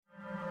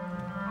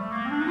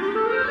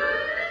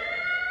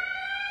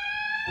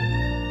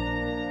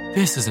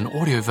This is an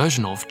audio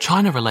version of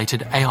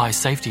China-related AI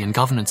safety and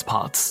governance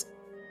parts,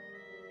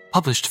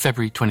 published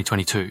February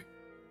 2022.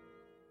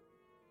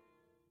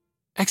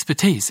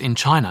 Expertise in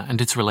China and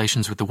its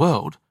relations with the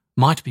world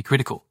might be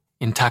critical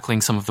in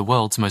tackling some of the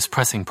world's most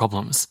pressing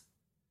problems.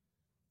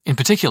 In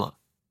particular,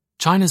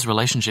 China's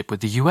relationship with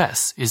the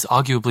US is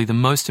arguably the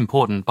most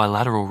important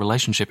bilateral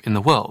relationship in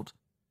the world,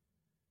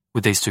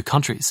 with these two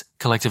countries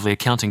collectively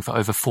accounting for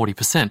over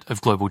 40% of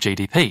global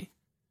GDP,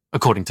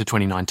 according to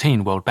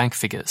 2019 World Bank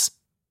figures.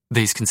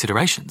 These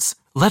considerations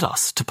led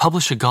us to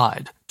publish a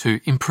guide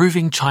to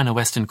improving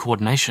China-Western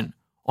coordination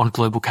on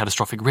global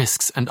catastrophic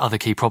risks and other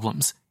key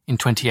problems in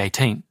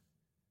 2018.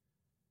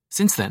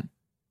 Since then,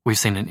 we've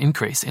seen an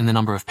increase in the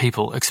number of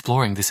people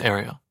exploring this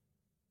area.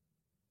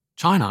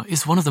 China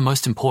is one of the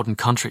most important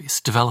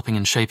countries developing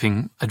and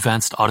shaping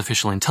advanced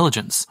artificial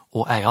intelligence,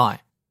 or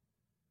AI.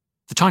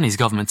 The Chinese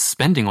government's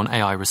spending on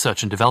AI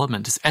research and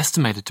development is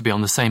estimated to be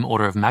on the same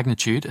order of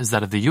magnitude as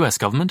that of the US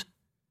government,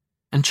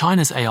 and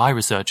China's AI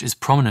research is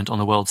prominent on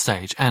the world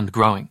stage and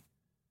growing.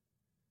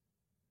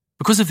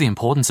 Because of the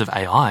importance of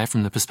AI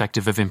from the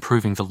perspective of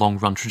improving the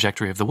long-run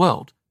trajectory of the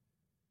world,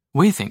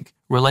 we think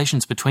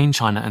relations between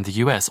China and the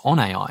US on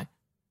AI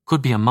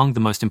could be among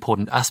the most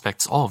important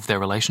aspects of their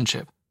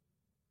relationship.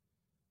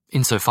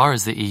 Insofar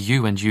as the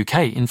EU and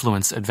UK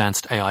influence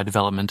advanced AI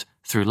development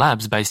through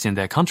labs based in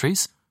their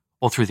countries,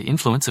 or through the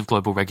influence of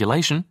global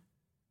regulation,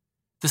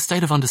 the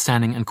state of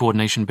understanding and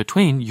coordination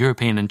between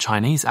European and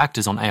Chinese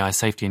actors on AI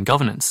safety and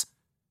governance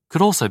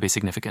could also be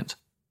significant.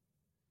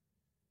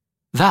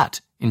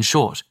 That, in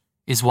short,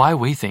 is why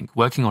we think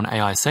working on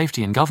AI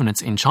safety and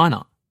governance in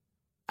China,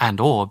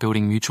 and/or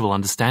building mutual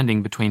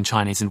understanding between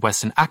Chinese and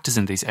Western actors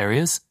in these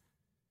areas,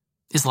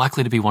 is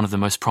likely to be one of the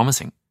most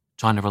promising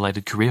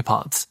China-related career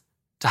paths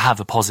to have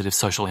a positive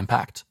social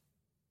impact.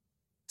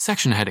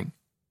 Section heading: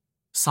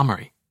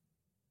 Summary.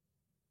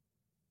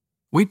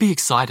 We'd be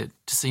excited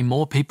to see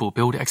more people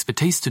build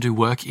expertise to do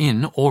work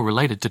in or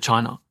related to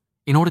China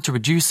in order to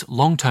reduce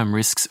long-term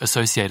risks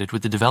associated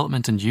with the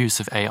development and use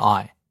of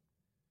AI.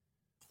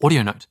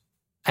 Audio note: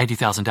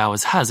 80,000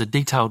 Hours has a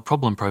detailed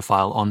problem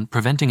profile on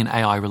preventing an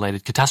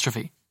AI-related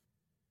catastrophe,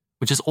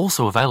 which is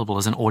also available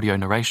as an audio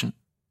narration.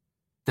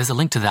 There's a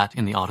link to that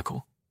in the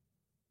article.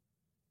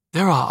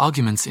 There are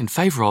arguments in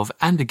favour of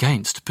and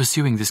against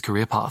pursuing this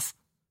career path.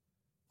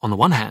 On the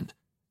one hand,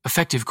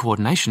 effective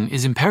coordination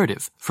is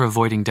imperative for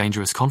avoiding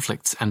dangerous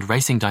conflicts and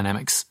racing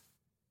dynamics.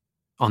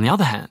 On the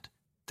other hand,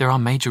 there are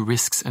major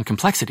risks and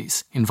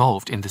complexities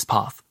involved in this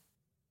path.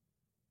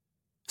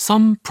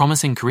 Some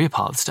promising career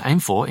paths to aim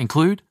for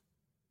include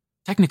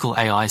technical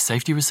AI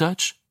safety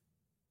research,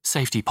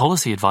 safety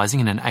policy advising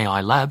in an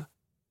AI lab,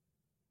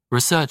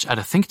 research at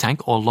a think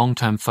tank or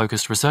long-term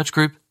focused research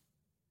group,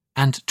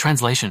 and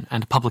translation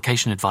and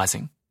publication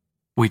advising.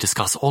 We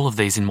discuss all of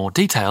these in more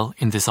detail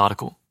in this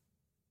article.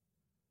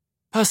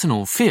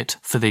 Personal fit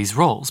for these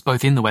roles,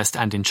 both in the West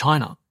and in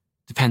China,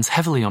 depends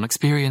heavily on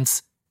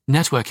experience,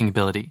 networking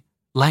ability,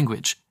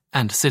 language,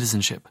 and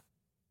citizenship.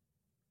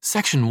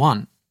 Section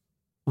 1.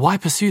 Why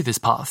pursue this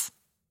path?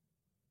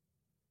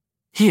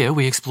 Here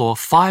we explore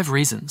 5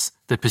 reasons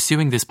that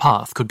pursuing this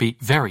path could be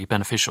very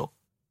beneficial.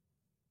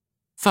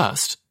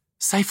 First,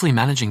 safely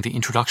managing the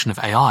introduction of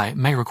AI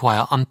may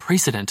require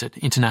unprecedented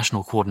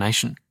international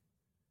coordination.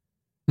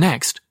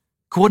 Next,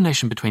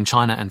 coordination between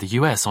China and the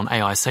US on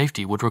AI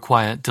safety would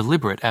require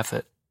deliberate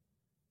effort.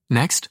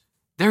 Next,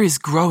 there is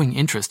growing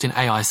interest in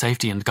AI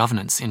safety and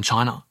governance in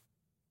China.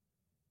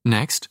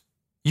 Next,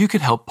 you could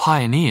help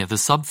pioneer the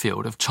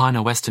subfield of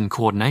China-Western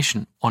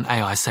coordination on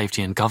AI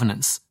safety and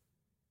governance.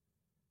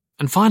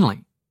 And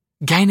finally,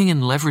 gaining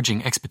and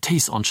leveraging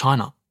expertise on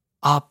China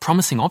are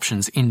promising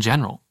options in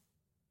general.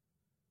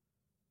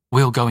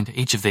 We'll go into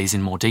each of these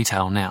in more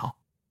detail now.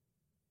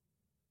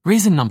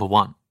 Reason number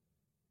 1.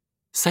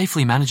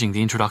 Safely managing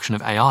the introduction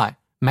of AI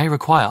may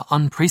require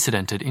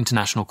unprecedented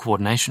international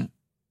coordination.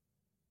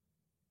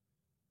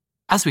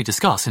 As we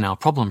discuss in our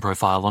problem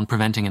profile on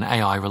preventing an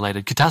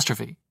AI-related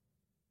catastrophe,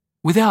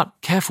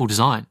 without careful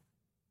design,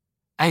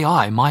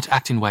 AI might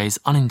act in ways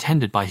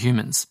unintended by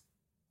humans,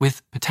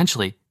 with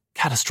potentially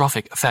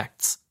catastrophic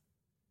effects.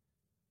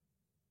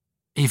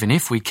 Even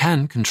if we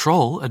can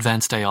control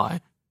advanced AI,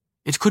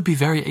 it could be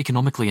very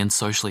economically and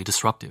socially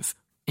disruptive,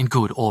 in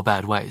good or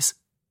bad ways,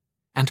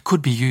 and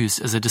could be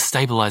used as a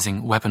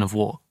destabilizing weapon of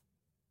war.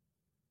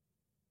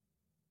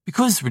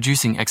 Because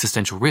reducing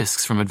existential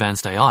risks from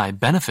advanced AI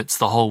benefits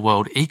the whole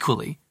world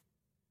equally,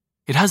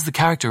 it has the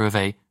character of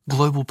a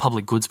global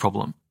public goods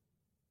problem.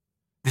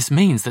 This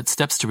means that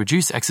steps to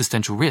reduce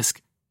existential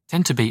risk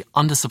tend to be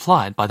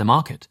undersupplied by the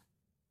market,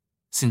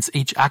 since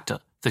each actor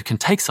that can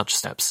take such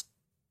steps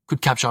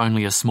could capture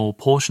only a small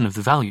portion of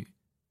the value,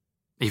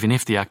 even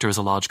if the actor is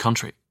a large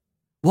country,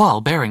 while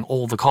bearing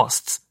all the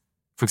costs,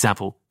 for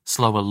example,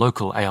 slower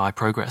local AI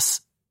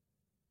progress.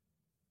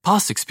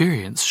 Past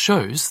experience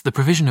shows the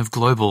provision of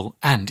global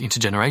and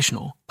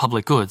intergenerational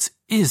public goods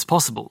is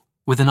possible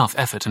with enough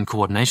effort and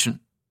coordination.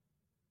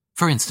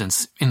 For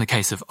instance, in the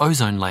case of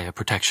ozone layer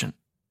protection.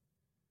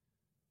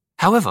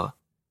 However,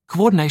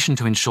 coordination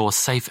to ensure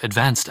safe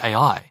advanced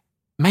AI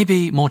may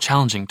be more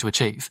challenging to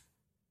achieve.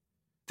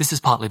 This is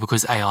partly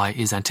because AI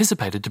is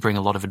anticipated to bring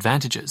a lot of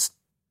advantages,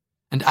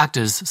 and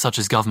actors such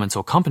as governments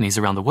or companies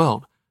around the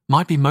world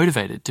might be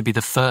motivated to be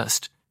the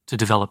first to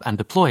develop and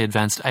deploy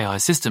advanced AI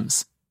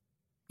systems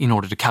in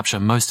order to capture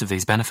most of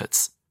these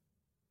benefits.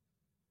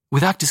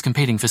 With actors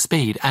competing for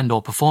speed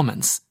and/or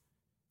performance,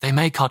 they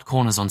may cut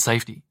corners on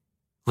safety,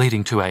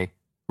 leading to a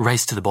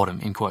race to the bottom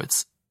in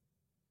quotes.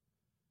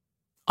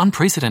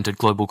 Unprecedented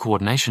global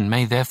coordination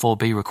may therefore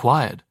be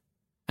required,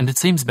 and it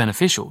seems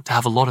beneficial to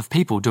have a lot of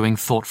people doing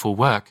thoughtful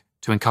work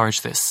to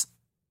encourage this.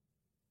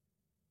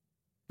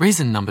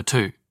 Reason number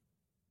 2.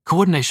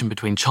 Coordination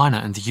between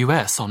China and the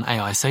US on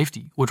AI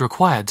safety would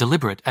require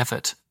deliberate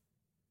effort.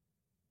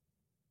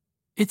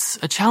 It's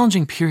a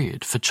challenging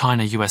period for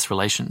China-US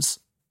relations,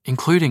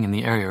 including in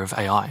the area of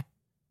AI.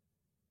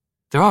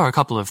 There are a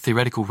couple of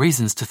theoretical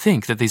reasons to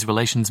think that these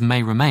relations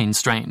may remain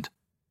strained.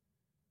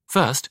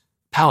 First,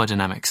 power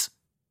dynamics.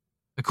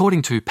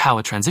 According to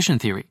power transition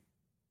theory,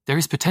 there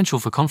is potential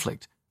for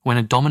conflict when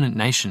a dominant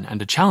nation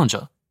and a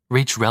challenger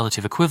reach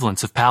relative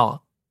equivalence of power,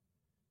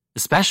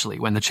 especially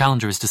when the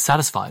challenger is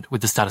dissatisfied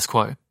with the status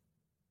quo.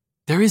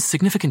 There is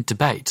significant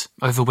debate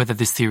over whether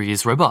this theory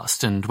is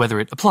robust and whether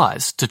it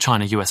applies to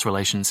China-US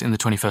relations in the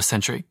 21st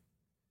century.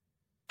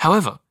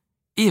 However,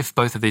 if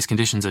both of these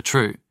conditions are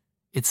true,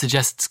 it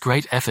suggests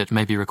great effort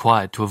may be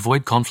required to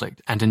avoid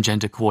conflict and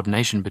engender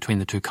coordination between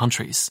the two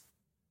countries.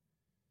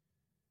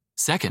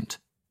 Second,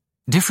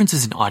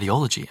 differences in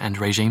ideology and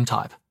regime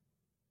type.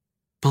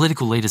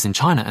 Political leaders in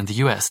China and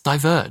the US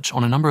diverge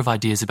on a number of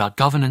ideas about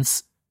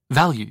governance,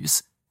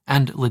 values,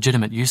 and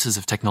legitimate uses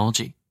of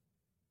technology.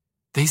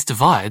 These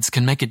divides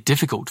can make it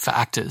difficult for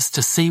actors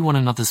to see one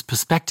another's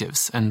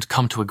perspectives and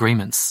come to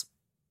agreements.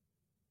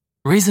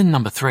 Reason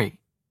number 3.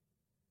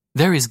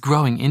 There is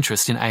growing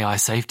interest in AI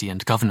safety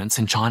and governance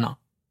in China.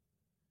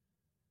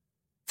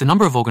 The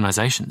number of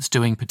organizations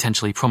doing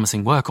potentially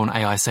promising work on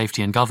AI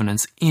safety and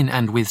governance in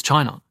and with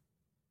China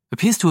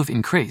appears to have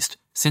increased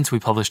since we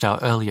published our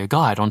earlier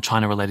guide on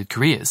China-related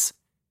careers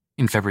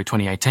in February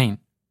 2018.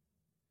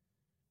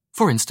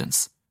 For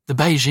instance, the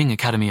Beijing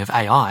Academy of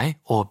AI,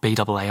 or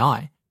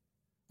BAAI,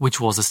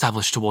 which was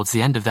established towards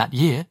the end of that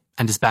year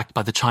and is backed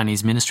by the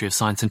Chinese Ministry of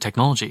Science and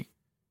Technology,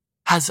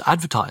 has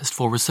advertised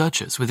for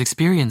researchers with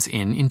experience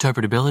in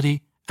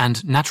interpretability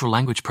and natural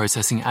language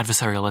processing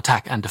adversarial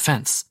attack and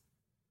defense.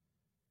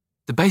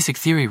 The Basic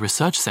Theory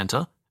Research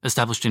Center,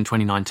 established in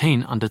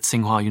 2019 under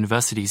Tsinghua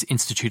University's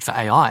Institute for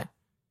AI,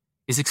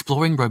 is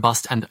exploring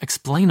robust and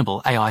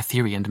explainable AI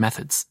theory and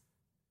methods.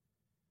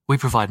 We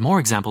provide more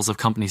examples of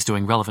companies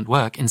doing relevant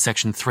work in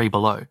section 3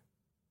 below.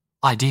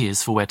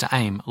 Ideas for where to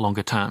aim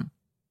longer term.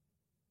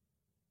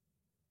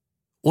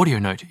 Audio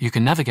note, you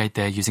can navigate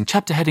there using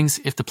chapter headings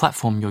if the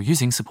platform you're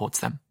using supports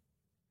them.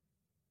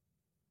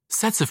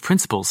 Sets of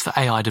Principles for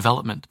AI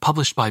Development,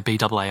 published by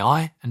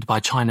BAAI and by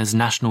China's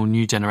National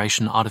New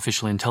Generation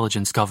Artificial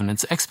Intelligence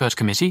Governance Expert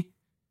Committee,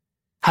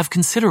 have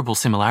considerable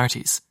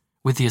similarities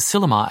with the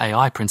Asilomar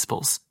AI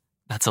Principles,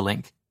 that's a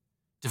link,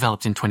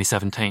 developed in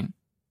 2017,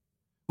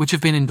 which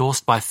have been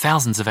endorsed by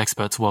thousands of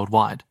experts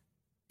worldwide,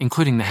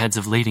 including the heads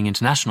of leading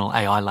international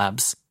AI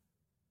labs.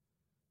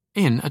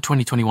 In a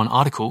 2021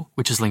 article,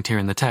 which is linked here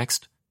in the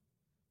text,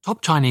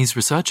 top Chinese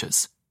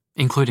researchers,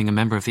 including a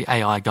member of the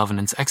AI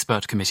Governance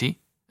Expert Committee,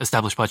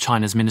 established by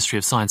China's Ministry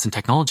of Science and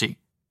Technology,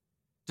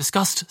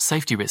 discussed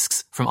safety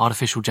risks from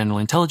artificial general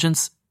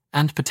intelligence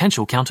and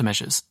potential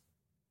countermeasures.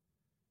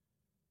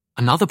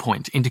 Another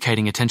point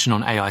indicating attention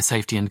on AI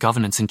safety and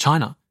governance in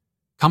China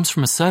comes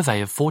from a survey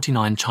of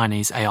 49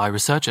 Chinese AI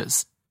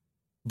researchers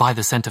by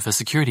the Center for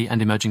Security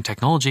and Emerging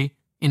Technology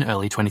in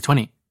early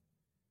 2020.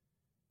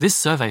 This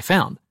survey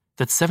found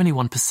that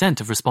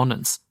 71% of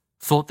respondents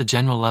thought the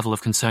general level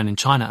of concern in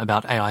China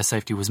about AI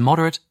safety was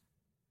moderate,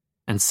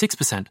 and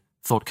 6%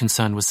 thought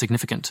concern was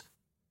significant.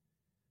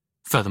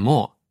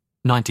 Furthermore,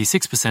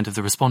 96% of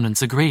the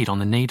respondents agreed on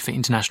the need for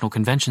international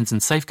conventions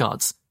and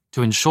safeguards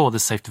to ensure the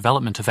safe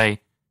development of a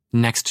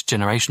next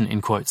generation,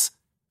 in quotes,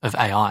 of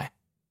AI.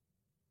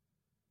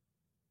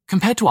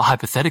 Compared to a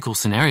hypothetical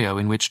scenario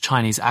in which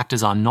Chinese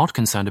actors are not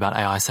concerned about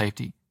AI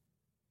safety,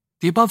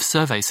 the above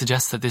survey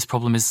suggests that this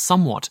problem is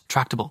somewhat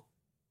tractable.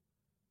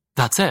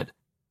 That said,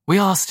 we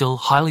are still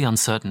highly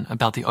uncertain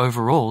about the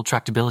overall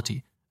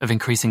tractability of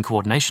increasing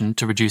coordination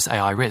to reduce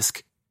AI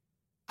risk,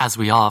 as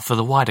we are for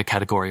the wider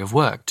category of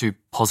work to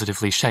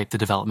positively shape the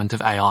development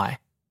of AI.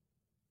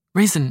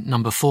 Reason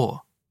number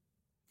 4.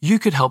 You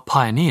could help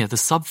pioneer the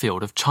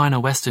subfield of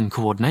China-Western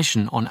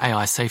coordination on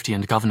AI safety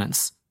and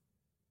governance.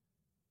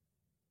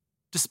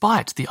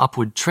 Despite the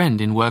upward trend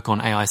in work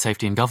on AI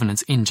safety and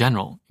governance in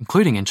general,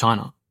 including in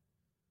China,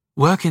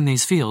 work in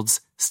these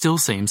fields still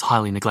seems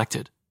highly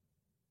neglected.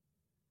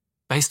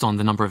 Based on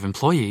the number of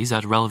employees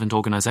at relevant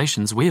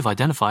organizations we have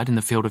identified in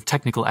the field of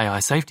technical AI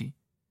safety,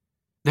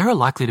 there are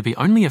likely to be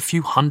only a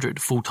few hundred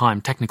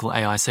full-time technical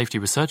AI safety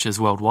researchers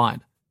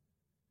worldwide.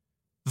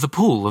 The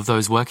pool of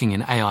those working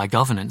in AI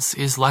governance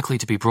is likely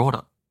to be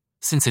broader,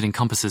 since it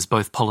encompasses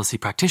both policy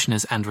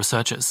practitioners and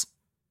researchers.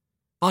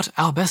 But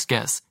our best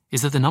guess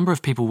is that the number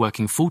of people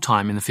working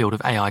full-time in the field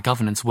of AI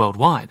governance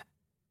worldwide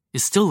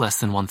is still less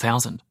than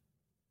 1,000.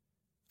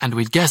 And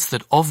we'd guess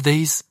that of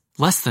these,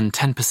 less than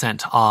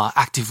 10% are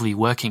actively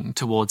working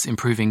towards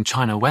improving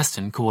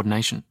China-Western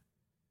coordination.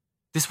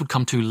 This would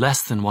come to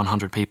less than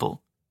 100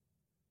 people.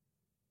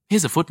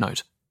 Here's a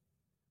footnote.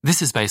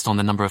 This is based on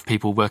the number of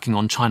people working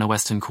on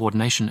China-Western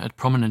coordination at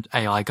prominent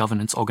AI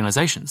governance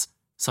organizations,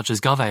 such as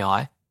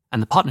GovAI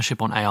and the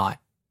Partnership on AI.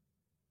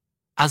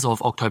 As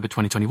of October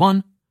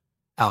 2021,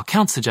 our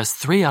count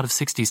suggests 3 out of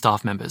 60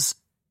 staff members,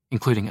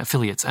 including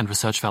affiliates and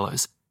research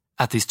fellows,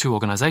 at these two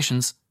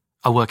organizations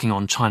are working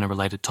on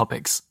China-related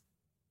topics.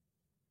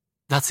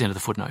 That's the end of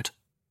the footnote.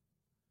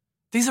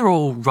 These are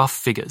all rough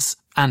figures,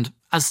 and,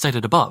 as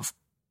stated above,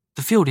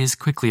 the field is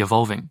quickly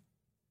evolving.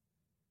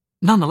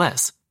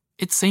 Nonetheless,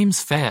 it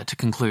seems fair to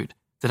conclude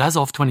that as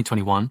of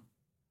 2021,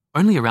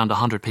 only around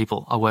 100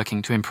 people are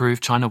working to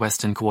improve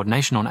China-Western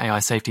coordination on AI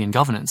safety and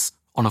governance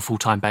on a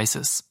full-time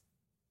basis.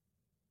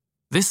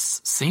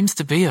 This seems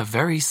to be a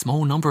very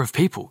small number of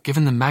people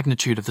given the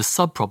magnitude of the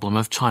sub-problem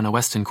of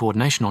China-Western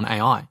coordination on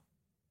AI.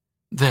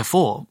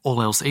 Therefore,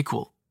 all else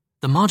equal,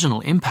 the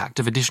marginal impact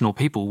of additional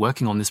people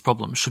working on this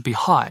problem should be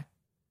high,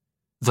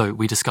 though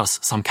we discuss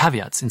some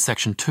caveats in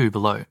section 2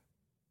 below,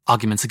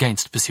 arguments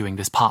against pursuing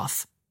this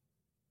path.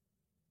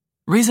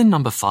 Reason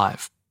number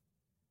 5.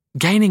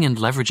 Gaining and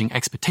leveraging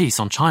expertise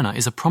on China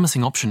is a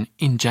promising option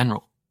in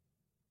general.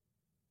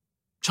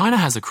 China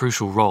has a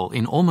crucial role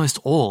in almost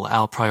all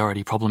our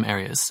priority problem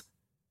areas.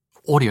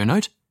 Audio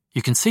note,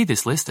 you can see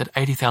this list at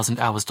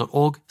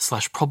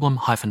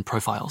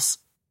 80,000hours.org/problem-profiles.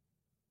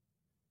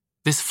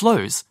 This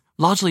flows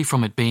largely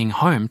from it being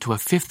home to a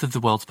fifth of the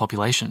world's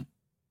population,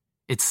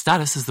 its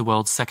status as the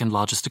world's second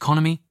largest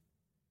economy,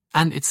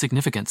 and its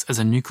significance as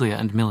a nuclear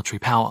and military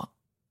power.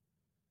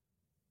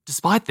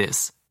 Despite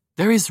this,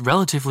 there is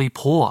relatively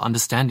poor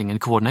understanding and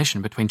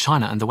coordination between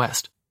China and the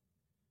West.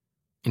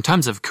 In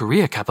terms of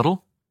career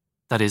capital,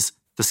 that is,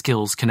 the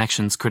skills,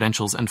 connections,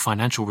 credentials, and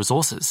financial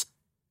resources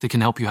that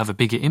can help you have a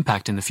bigger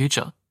impact in the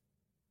future,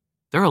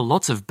 there are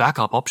lots of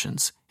backup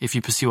options if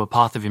you pursue a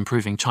path of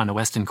improving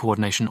China-Western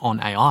coordination on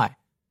AI.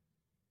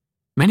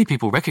 Many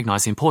people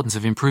recognize the importance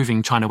of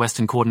improving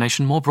China-Western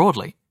coordination more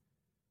broadly.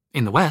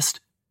 In the West,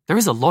 there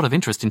is a lot of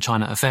interest in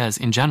China affairs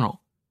in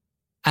general,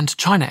 and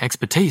China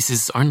expertise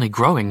is only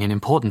growing in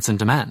importance and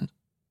demand.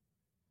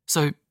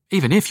 So,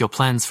 even if your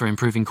plans for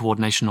improving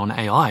coordination on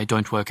AI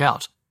don't work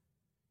out,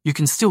 you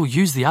can still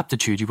use the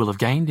aptitude you will have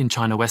gained in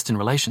China-Western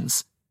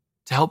relations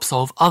to help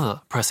solve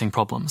other pressing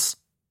problems.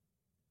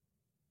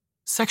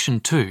 Section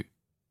 2.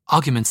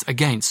 Arguments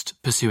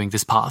against pursuing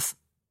this path.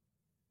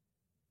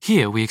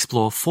 Here we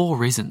explore 4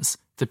 reasons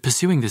that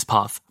pursuing this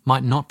path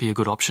might not be a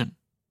good option.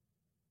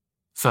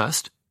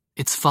 First,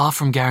 it's far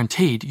from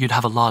guaranteed you'd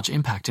have a large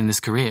impact in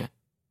this career.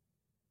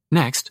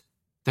 Next,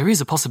 there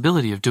is a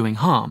possibility of doing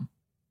harm.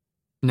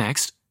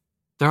 Next,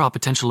 there are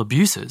potential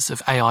abuses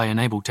of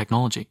AI-enabled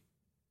technology.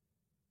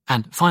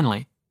 And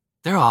finally,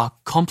 there are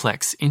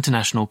complex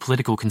international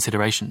political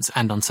considerations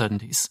and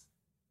uncertainties.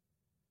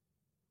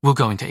 We'll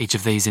go into each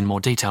of these in more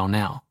detail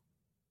now.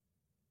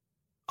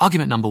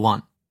 Argument number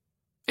 1.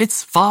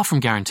 It's far from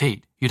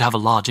guaranteed you'd have a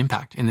large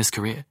impact in this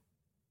career.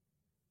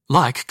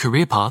 Like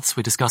career paths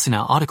we discuss in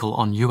our article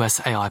on US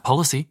AI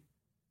policy,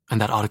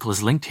 and that article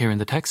is linked here in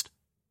the text,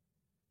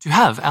 to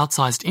have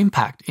outsized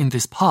impact in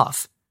this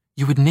path,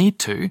 you would need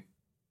to,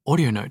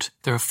 audio note,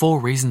 there are 4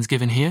 reasons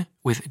given here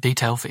with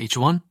detail for each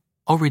one.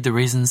 I'll read the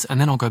reasons and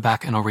then I'll go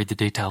back and I'll read the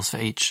details for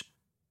each.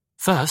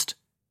 First,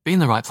 be in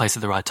the right place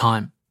at the right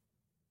time.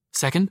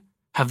 Second,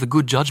 have the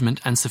good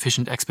judgment and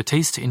sufficient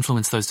expertise to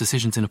influence those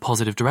decisions in a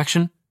positive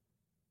direction.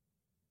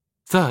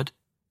 Third,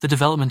 the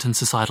development and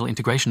societal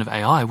integration of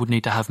AI would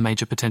need to have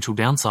major potential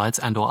downsides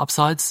and/or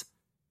upsides.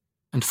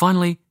 And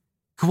finally,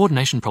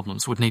 coordination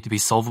problems would need to be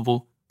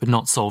solvable but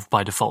not solved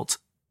by default.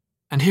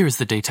 And here is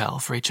the detail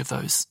for each of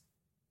those.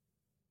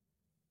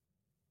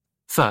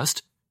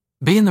 First,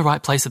 be in the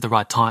right place at the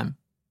right time.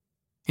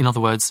 In other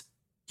words,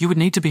 you would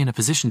need to be in a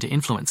position to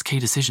influence key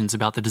decisions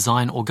about the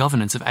design or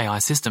governance of AI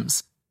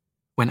systems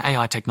when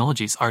AI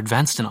technologies are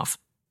advanced enough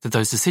that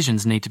those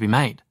decisions need to be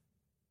made.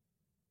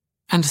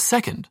 And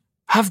second,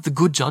 have the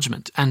good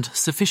judgment and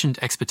sufficient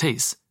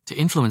expertise to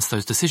influence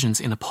those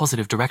decisions in a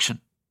positive direction.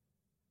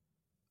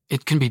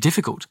 It can be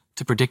difficult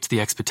to predict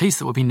the expertise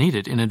that will be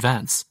needed in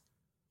advance,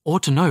 or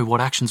to know what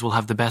actions will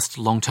have the best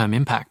long-term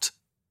impact.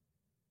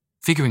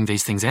 Figuring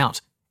these things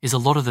out is a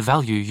lot of the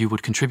value you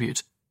would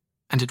contribute,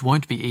 and it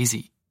won't be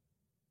easy.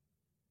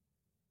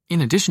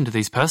 In addition to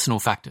these personal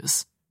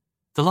factors,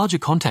 the larger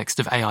context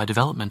of AI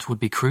development would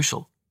be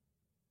crucial.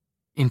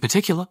 In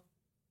particular,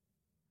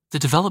 the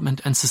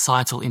development and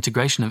societal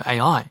integration of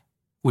AI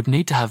would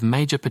need to have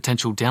major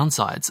potential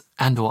downsides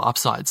and/or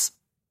upsides.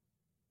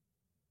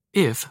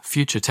 If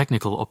future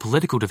technical or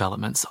political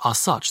developments are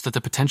such that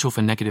the potential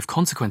for negative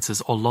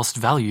consequences or lost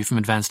value from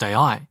advanced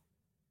AI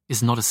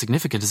is not as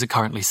significant as it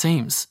currently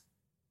seems,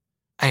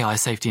 AI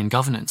safety and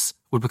governance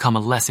would become a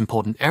less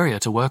important area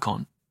to work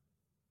on.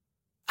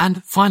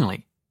 And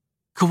finally,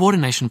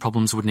 coordination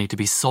problems would need to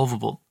be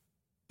solvable,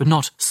 but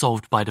not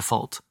solved by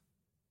default.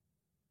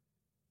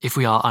 If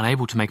we are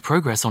unable to make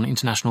progress on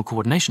international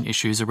coordination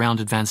issues around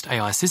advanced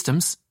AI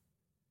systems,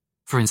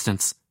 for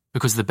instance,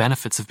 because the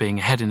benefits of being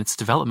ahead in its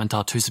development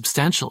are too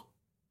substantial,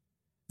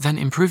 then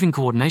improving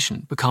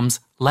coordination becomes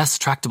less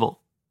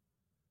tractable.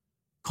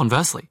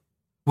 Conversely,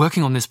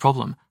 working on this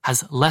problem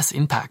has less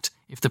impact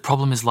if the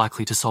problem is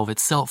likely to solve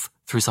itself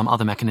through some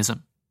other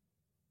mechanism.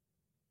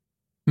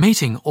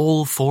 Meeting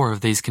all four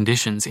of these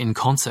conditions in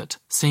concert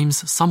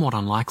seems somewhat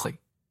unlikely.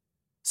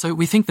 So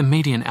we think the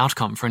median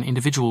outcome for an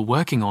individual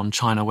working on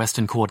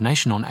China-Western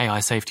coordination on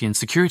AI safety and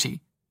security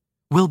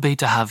will be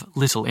to have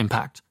little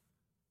impact.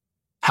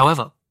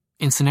 However,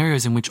 in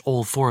scenarios in which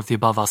all four of the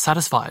above are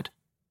satisfied,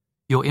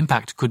 your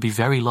impact could be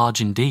very large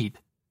indeed,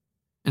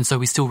 and so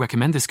we still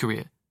recommend this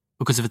career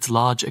because of its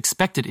large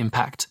expected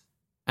impact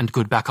and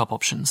good backup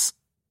options.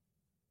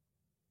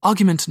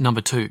 Argument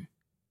number 2.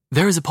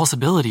 There is a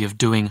possibility of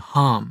doing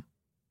harm.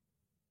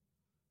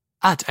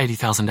 At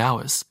 80,000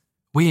 hours,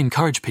 we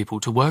encourage people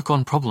to work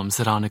on problems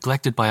that are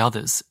neglected by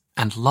others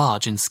and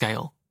large in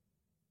scale.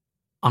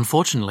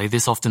 Unfortunately,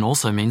 this often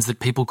also means that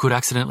people could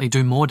accidentally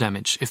do more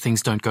damage if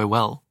things don't go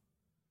well.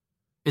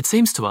 It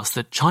seems to us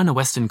that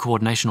China-Western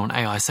coordination on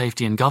AI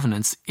safety and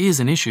governance is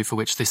an issue for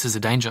which this is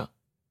a danger.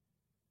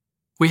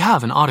 We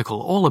have an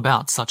article all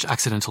about such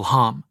accidental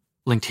harm,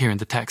 linked here in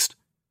the text,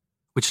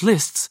 which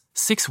lists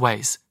 6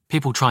 ways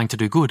people trying to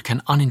do good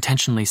can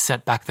unintentionally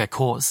set back their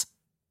cause.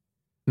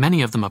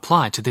 Many of them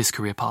apply to this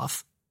career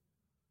path.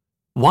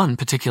 One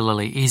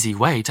particularly easy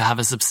way to have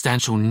a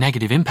substantial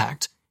negative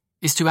impact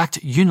is to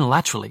act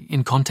unilaterally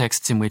in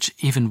contexts in which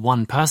even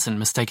one person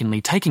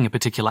mistakenly taking a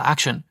particular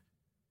action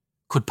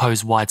could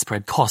pose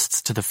widespread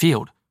costs to the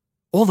field,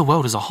 or the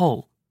world as a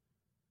whole.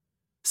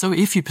 So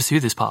if you pursue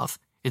this path,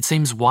 it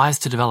seems wise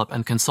to develop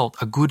and consult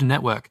a good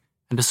network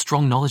and a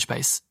strong knowledge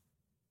base,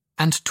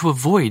 and to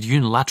avoid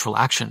unilateral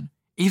action,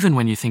 even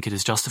when you think it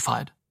is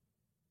justified.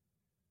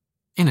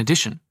 In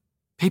addition,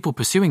 people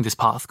pursuing this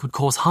path could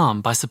cause harm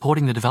by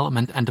supporting the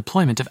development and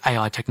deployment of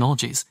AI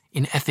technologies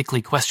in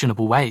ethically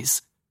questionable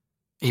ways,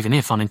 even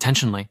if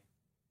unintentionally.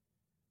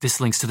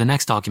 This links to the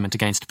next argument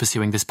against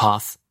pursuing this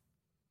path.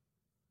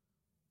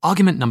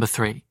 Argument number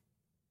 3.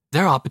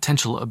 There are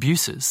potential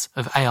abuses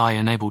of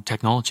AI-enabled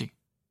technology.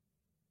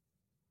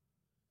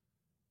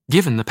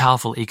 Given the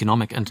powerful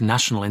economic and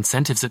national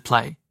incentives at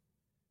play,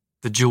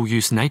 the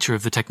dual-use nature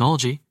of the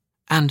technology,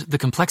 and the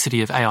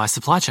complexity of AI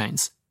supply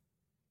chains,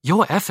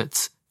 your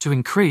efforts to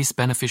increase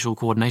beneficial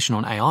coordination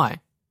on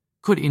AI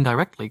could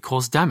indirectly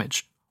cause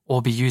damage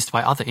or be used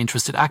by other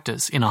interested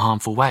actors in a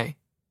harmful way.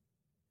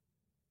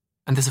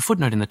 And there's a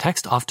footnote in the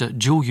text after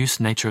dual-use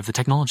nature of the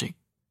technology.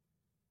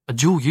 A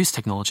dual-use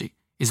technology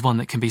is one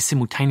that can be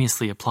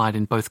simultaneously applied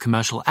in both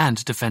commercial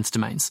and defense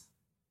domains.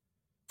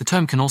 The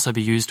term can also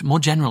be used more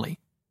generally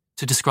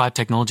to describe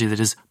technology that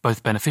is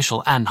both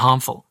beneficial and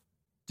harmful,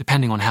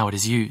 depending on how it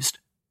is used.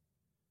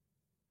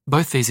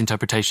 Both these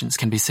interpretations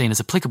can be seen as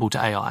applicable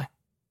to AI.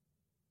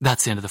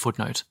 That's the end of the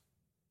footnote.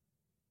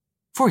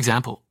 For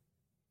example,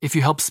 if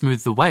you help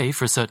smooth the way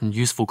for certain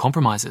useful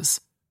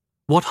compromises,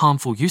 what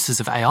harmful uses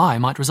of AI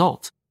might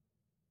result?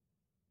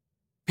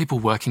 People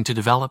working to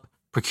develop,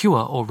 procure,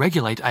 or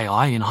regulate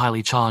AI in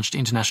highly charged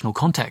international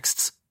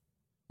contexts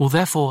will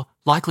therefore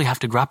likely have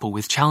to grapple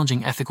with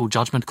challenging ethical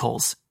judgment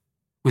calls,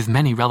 with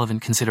many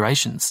relevant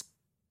considerations.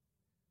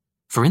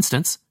 For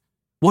instance,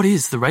 what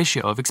is the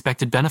ratio of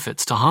expected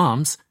benefits to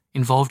harms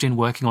involved in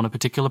working on a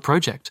particular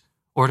project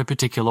or at a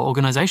particular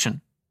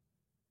organization?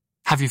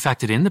 Have you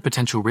factored in the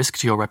potential risk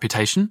to your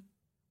reputation,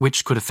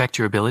 which could affect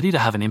your ability to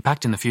have an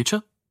impact in the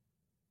future?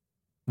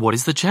 What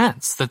is the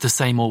chance that the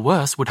same or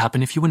worse would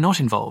happen if you were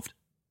not involved?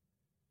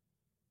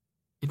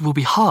 It will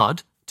be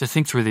hard to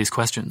think through these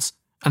questions,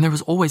 and there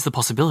is always the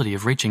possibility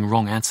of reaching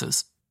wrong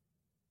answers.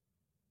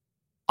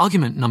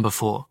 Argument number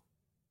 4.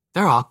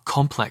 There are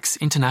complex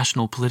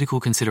international political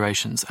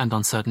considerations and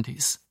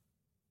uncertainties.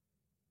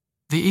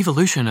 The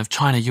evolution of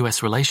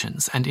China-US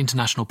relations and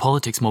international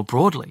politics more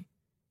broadly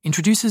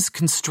introduces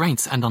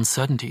constraints and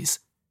uncertainties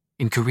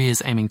in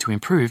careers aiming to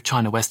improve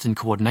China-Western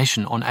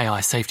coordination on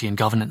AI safety and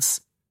governance.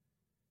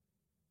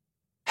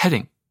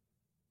 Heading: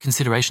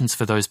 Considerations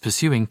for those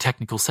pursuing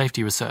technical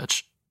safety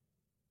research.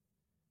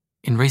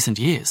 In recent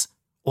years,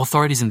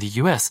 authorities in the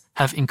US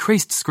have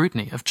increased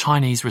scrutiny of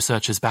Chinese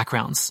researchers'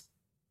 backgrounds.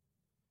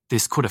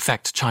 This could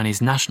affect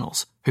Chinese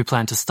nationals who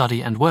plan to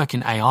study and work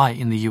in AI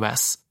in the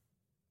US.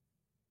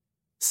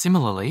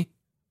 Similarly,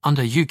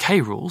 under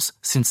UK rules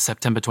since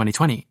September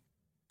 2020,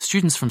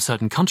 students from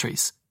certain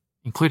countries,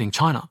 including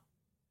China,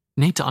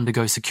 need to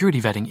undergo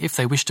security vetting if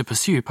they wish to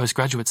pursue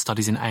postgraduate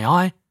studies in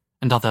AI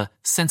and other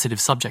sensitive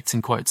subjects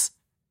in quotes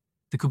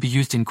that could be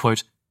used in,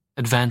 quote,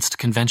 advanced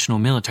conventional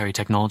military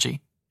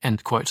technology,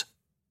 end quote.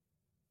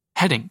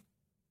 Heading: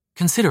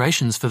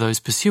 Considerations for those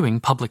pursuing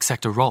public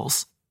sector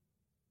roles.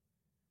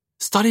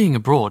 Studying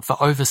abroad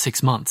for over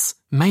 6 months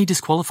may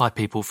disqualify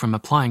people from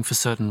applying for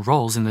certain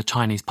roles in the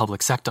Chinese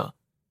public sector,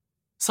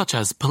 such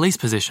as police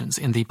positions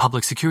in the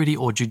public security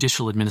or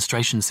judicial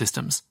administration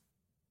systems.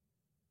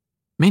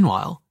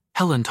 Meanwhile,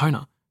 Helen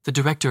Toner, the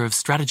Director of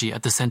Strategy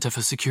at the Center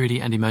for Security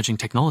and Emerging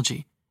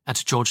Technology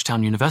at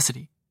Georgetown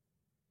University,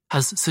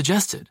 has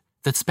suggested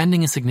that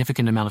spending a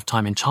significant amount of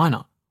time in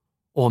China,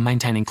 or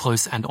maintaining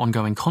close and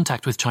ongoing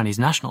contact with Chinese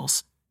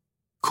nationals,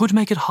 could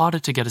make it harder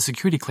to get a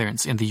security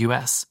clearance in the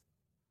US.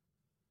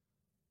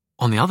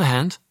 On the other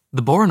hand,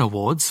 the Boren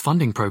Awards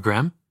funding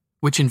program,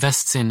 which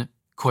invests in,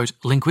 quote,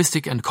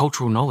 linguistic and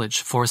cultural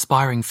knowledge for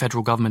aspiring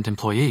federal government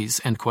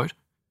employees, end quote,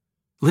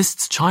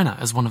 lists China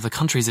as one of the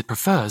countries it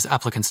prefers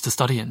applicants to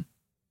study in.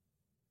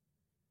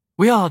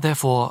 We are,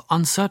 therefore,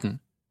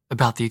 uncertain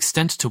about the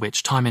extent to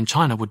which time in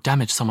China would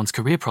damage someone's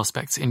career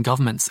prospects in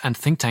governments and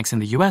think tanks in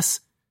the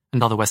US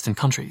and other Western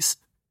countries.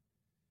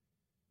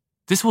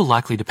 This will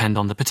likely depend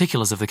on the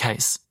particulars of the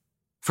case.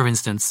 For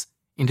instance,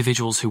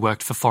 individuals who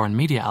worked for foreign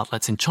media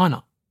outlets in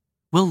China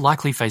will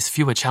likely face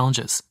fewer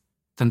challenges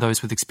than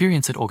those with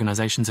experience at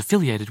organizations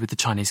affiliated with the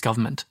Chinese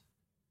government.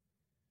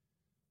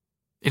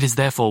 It is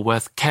therefore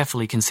worth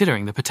carefully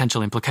considering the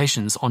potential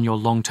implications on your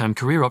long-term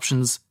career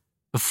options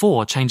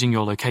before changing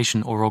your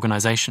location or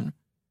organization.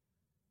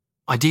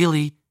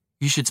 Ideally,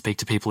 you should speak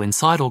to people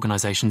inside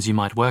organizations you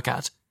might work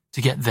at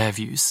to get their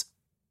views.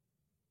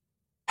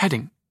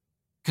 Heading: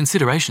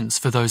 Considerations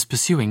for those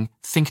pursuing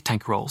think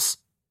tank roles.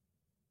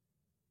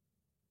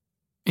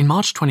 In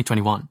March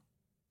 2021,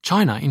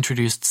 China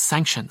introduced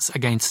sanctions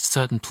against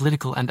certain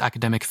political and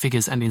academic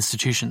figures and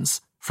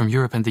institutions from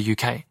Europe and the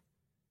UK,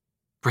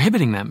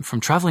 prohibiting them from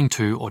travelling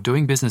to or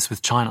doing business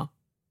with China.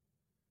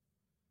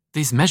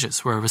 These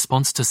measures were a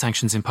response to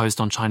sanctions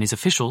imposed on Chinese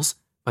officials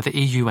by the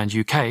EU and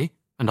UK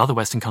and other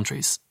Western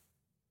countries.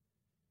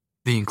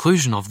 The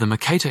inclusion of the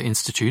Mercator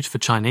Institute for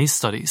Chinese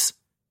Studies,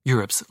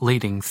 Europe's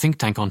leading think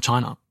tank on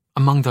China,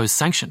 among those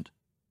sanctioned,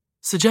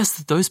 suggests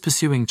that those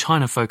pursuing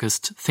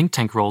China-focused think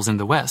tank roles in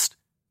the West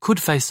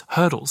could face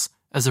hurdles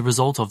as a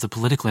result of the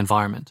political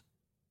environment.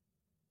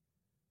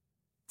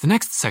 The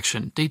next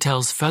section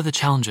details further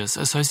challenges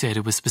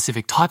associated with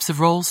specific types of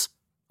roles,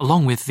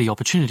 along with the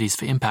opportunities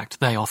for impact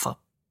they offer.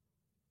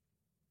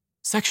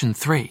 Section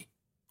 3.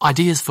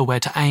 Ideas for where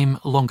to aim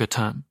longer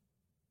term.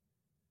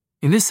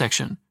 In this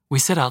section, we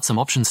set out some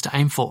options to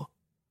aim for,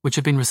 which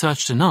have been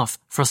researched enough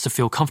for us to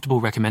feel comfortable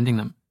recommending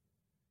them.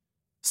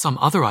 Some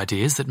other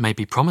ideas that may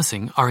be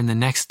promising are in the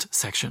next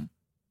section,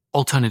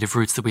 alternative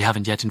routes that we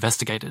haven't yet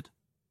investigated.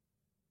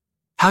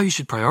 How you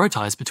should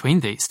prioritize between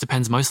these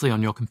depends mostly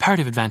on your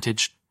comparative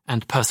advantage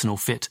and personal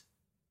fit.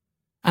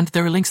 And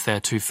there are links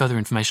there to further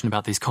information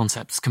about these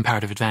concepts,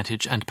 comparative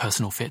advantage and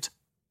personal fit.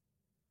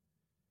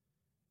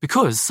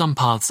 Because some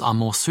paths are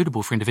more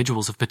suitable for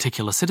individuals of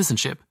particular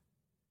citizenship,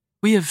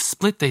 we have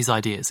split these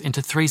ideas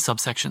into 3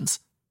 subsections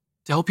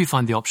to help you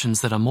find the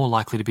options that are more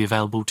likely to be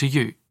available to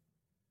you.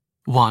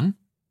 1.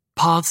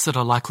 Paths that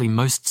are likely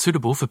most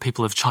suitable for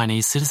people of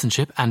Chinese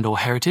citizenship and/or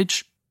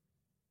heritage.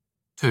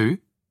 2.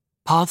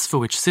 Paths for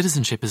which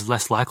citizenship is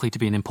less likely to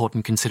be an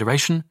important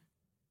consideration.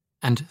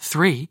 And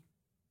 3.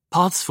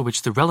 Paths for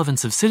which the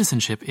relevance of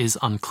citizenship is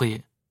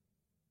unclear.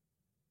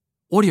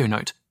 Audio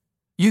note: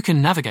 you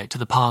can navigate to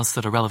the paths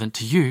that are relevant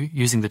to you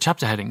using the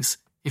chapter headings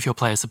if your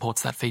player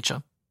supports that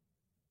feature.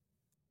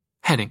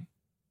 Heading: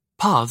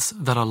 Paths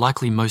that are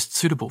likely most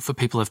suitable for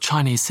people of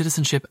Chinese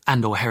citizenship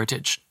and/or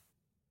heritage.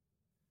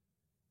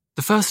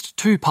 The first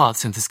 2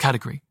 paths in this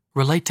category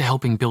relate to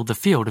helping build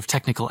the field of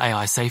technical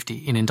AI safety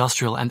in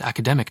industrial and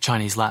academic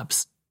Chinese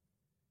labs.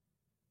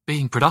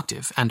 Being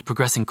productive and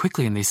progressing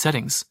quickly in these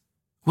settings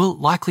will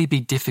likely be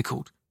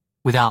difficult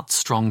without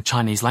strong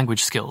Chinese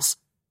language skills,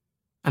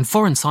 and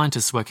foreign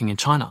scientists working in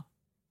China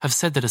have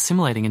said that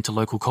assimilating into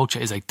local culture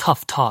is a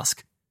tough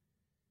task.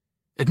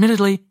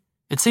 Admittedly,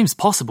 it seems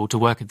possible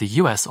to work at the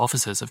US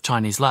offices of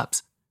Chinese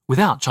labs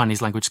without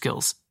Chinese language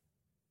skills.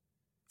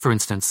 For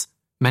instance,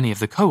 many of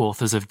the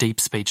co-authors of Deep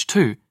Speech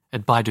 2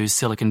 at Baidu's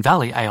Silicon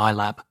Valley AI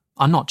lab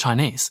are not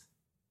Chinese.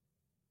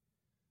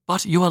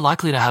 But you are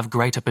likely to have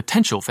greater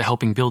potential for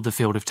helping build the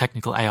field of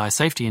technical AI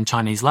safety in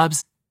Chinese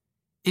labs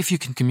if you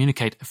can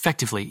communicate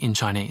effectively in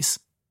Chinese.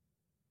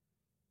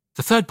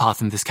 The third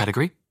path in this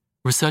category,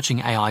 researching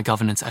AI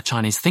governance at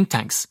Chinese think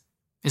tanks,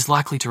 is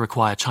likely to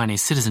require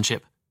Chinese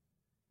citizenship,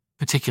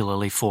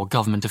 particularly for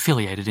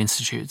government-affiliated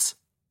institutes.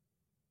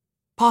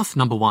 Path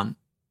number 1.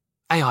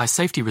 AI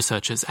safety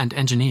researchers and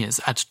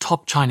engineers at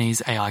top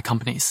Chinese AI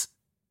companies.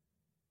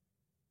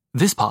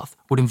 This path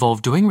would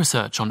involve doing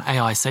research on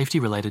AI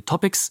safety-related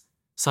topics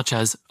such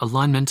as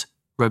alignment,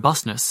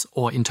 robustness,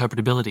 or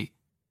interpretability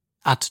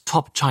at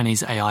top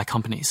Chinese AI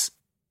companies.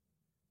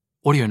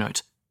 Audio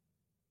note: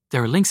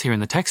 there are links here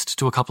in the text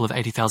to a couple of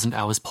 80,000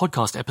 Hours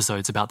podcast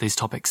episodes about these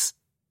topics.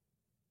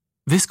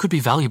 This could be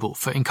valuable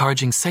for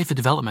encouraging safer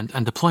development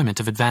and deployment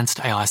of advanced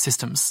AI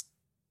systems.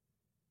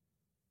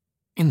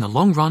 In the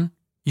long run,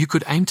 you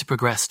could aim to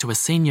progress to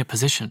a senior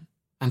position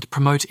and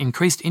promote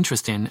increased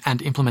interest in and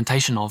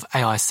implementation of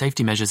AI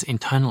safety measures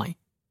internally.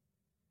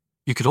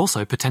 You could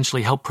also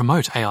potentially help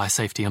promote AI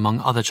safety among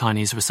other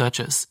Chinese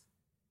researchers,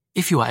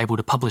 if you are able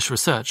to publish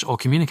research or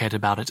communicate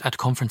about it at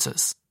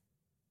conferences.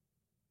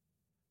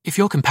 If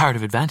your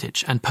comparative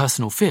advantage and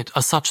personal fit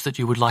are such that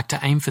you would like to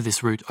aim for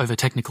this route over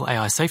technical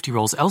AI safety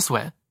roles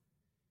elsewhere,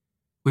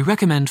 we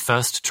recommend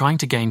first trying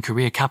to gain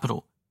career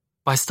capital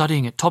by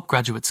studying at top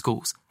graduate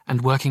schools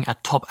and working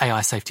at top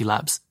AI safety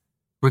labs,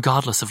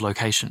 regardless of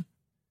location.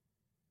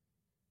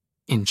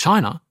 In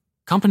China,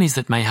 companies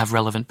that may have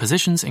relevant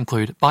positions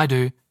include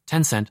Baidu,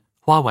 Tencent,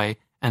 Huawei,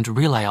 and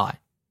Real AI,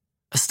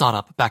 a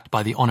startup backed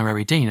by the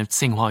honorary dean of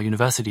Tsinghua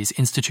University's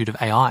Institute of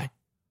AI.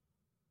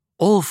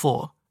 All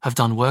four have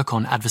done work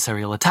on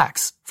adversarial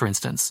attacks, for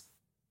instance.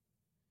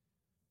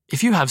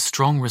 If you have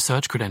strong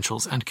research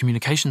credentials and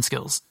communication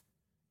skills,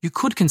 you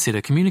could consider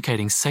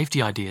communicating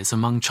safety ideas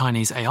among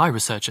Chinese AI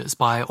researchers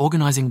by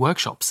organizing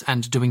workshops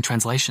and doing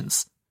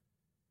translations.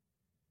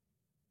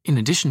 In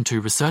addition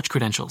to research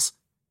credentials,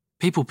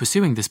 people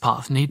pursuing this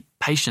path need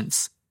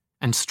patience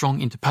and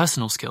strong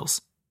interpersonal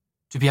skills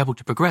to be able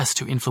to progress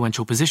to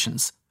influential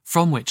positions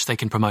from which they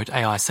can promote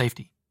AI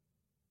safety.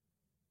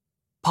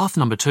 Path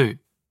number 2.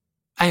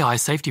 AI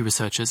safety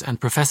researchers and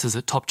professors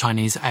at top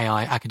Chinese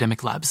AI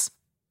academic labs.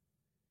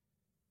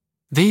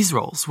 These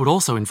roles would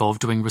also involve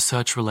doing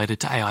research related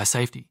to AI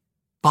safety,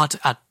 but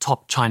at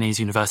top Chinese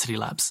university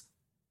labs.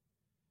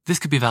 This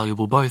could be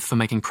valuable both for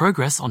making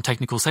progress on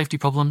technical safety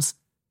problems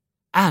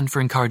and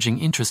for encouraging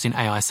interest in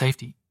AI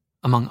safety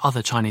among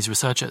other Chinese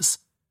researchers,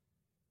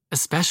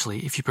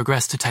 especially if you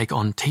progress to take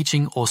on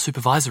teaching or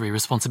supervisory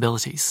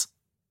responsibilities.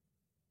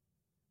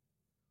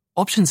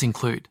 Options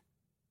include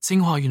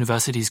Tsinghua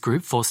University's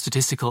Group for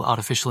Statistical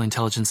Artificial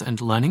Intelligence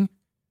and Learning,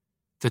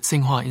 the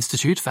Tsinghua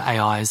Institute for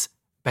AI's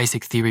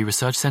Basic Theory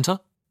Research Center,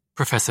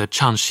 Professor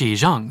Chan Shi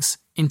Zhang's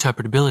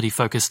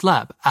Interpretability-Focused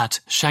Lab at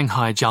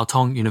Shanghai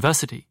Jiaotong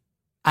University,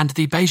 and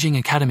the Beijing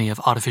Academy of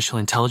Artificial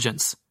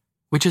Intelligence,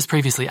 which has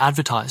previously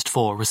advertised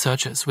for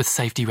researchers with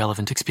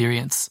safety-relevant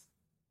experience.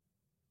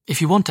 If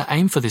you want to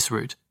aim for this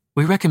route,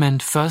 we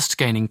recommend first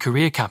gaining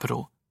career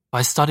capital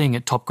by studying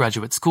at top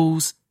graduate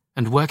schools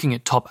and working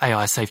at top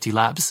AI safety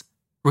labs,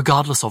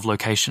 regardless of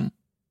location.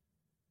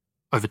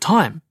 Over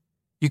time,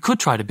 you could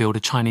try to build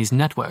a Chinese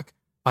network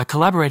by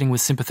collaborating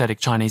with sympathetic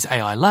Chinese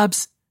AI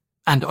labs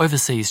and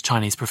overseas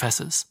Chinese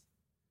professors.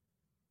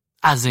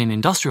 As in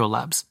industrial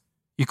labs,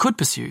 you could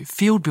pursue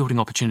field-building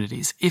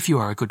opportunities if you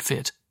are a good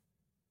fit.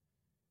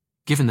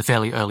 Given the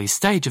fairly early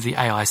stage of the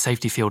AI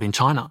safety field in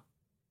China,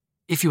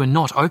 if you are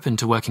not open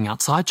to working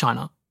outside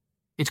China,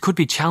 it could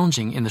be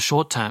challenging in the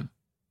short term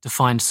to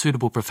find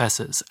suitable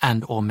professors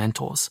and/or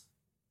mentors.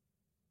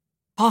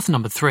 Path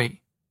number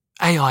 3.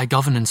 AI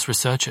governance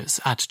researchers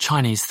at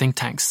Chinese think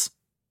tanks.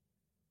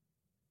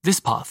 This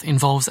path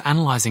involves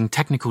analysing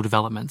technical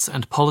developments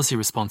and policy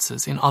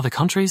responses in other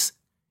countries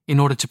in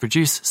order to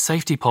produce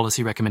safety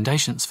policy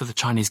recommendations for the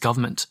Chinese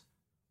government,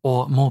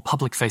 or more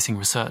public-facing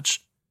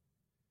research.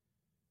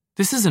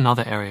 This is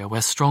another area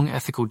where strong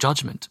ethical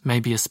judgment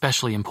may be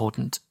especially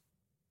important.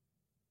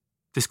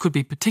 This could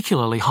be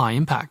particularly high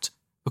impact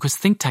because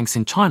think tanks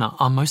in China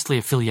are mostly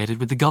affiliated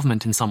with the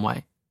government in some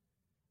way,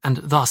 and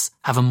thus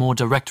have a more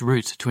direct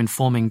route to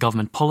informing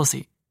government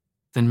policy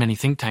than many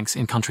think tanks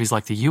in countries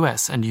like the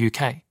US and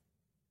UK.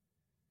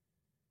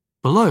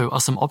 Below are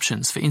some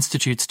options for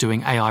institutes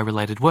doing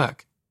AI-related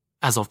work,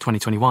 as of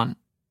 2021,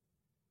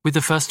 with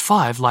the first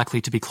 5 likely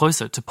to be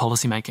closer to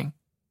policymaking.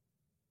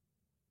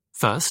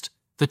 First,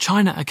 the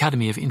China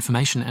Academy of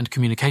Information and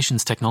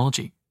Communications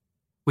Technology,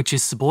 which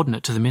is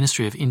subordinate to the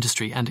Ministry of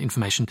Industry and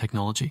Information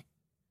Technology.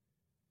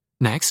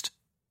 Next,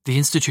 the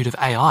Institute of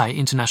AI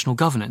International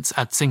Governance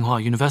at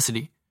Tsinghua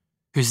University,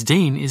 whose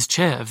dean is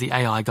chair of the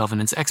AI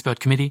Governance Expert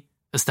Committee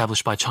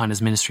established by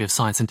China's Ministry of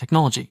Science and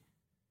Technology,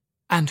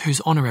 and whose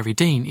honorary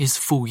dean is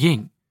Fu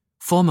Ying,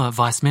 former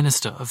Vice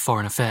Minister of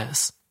Foreign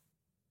Affairs.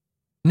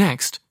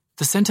 Next,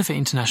 the Center for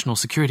International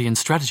Security and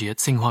Strategy at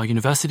Tsinghua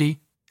University,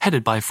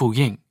 headed by Fu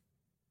Ying.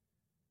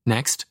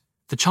 Next,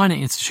 the China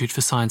Institute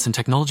for Science and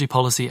Technology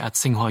Policy at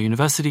Tsinghua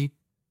University,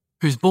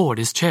 whose board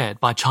is chaired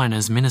by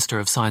China's Minister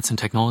of Science and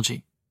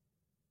Technology.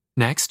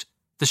 Next,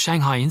 the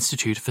Shanghai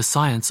Institute for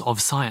Science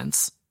of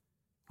Science,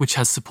 which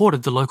has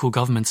supported the local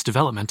government's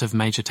development of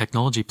major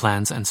technology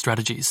plans and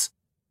strategies.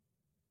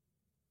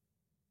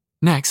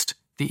 Next,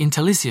 the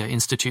Intellicia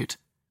Institute,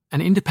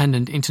 an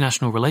independent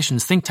international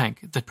relations think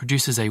tank that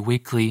produces a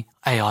weekly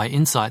AI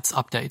Insights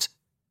update.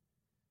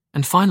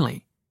 And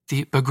finally,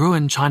 the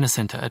Berggruen China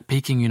Center at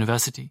Peking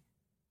University,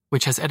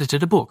 which has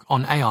edited a book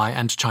on AI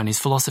and Chinese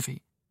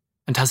philosophy,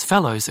 and has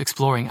fellows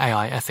exploring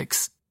AI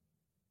ethics.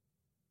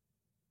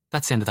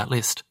 That's the end of that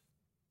list.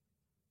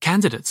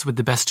 Candidates with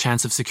the best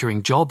chance of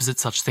securing jobs at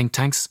such think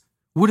tanks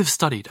would have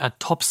studied at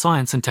top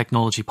science and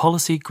technology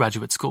policy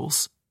graduate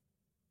schools.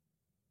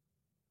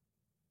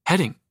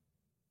 Heading: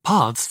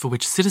 Paths for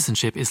which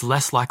citizenship is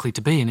less likely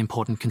to be an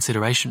important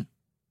consideration.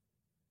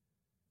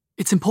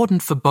 It's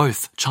important for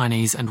both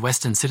Chinese and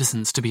Western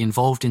citizens to be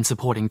involved in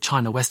supporting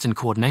China-Western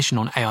coordination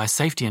on AI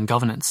safety and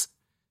governance.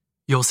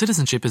 Your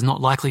citizenship is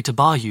not likely to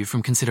bar you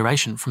from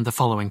consideration from the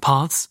following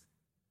paths,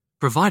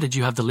 provided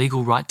you have the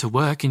legal right to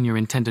work in your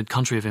intended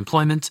country of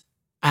employment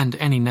and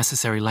any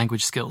necessary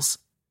language skills.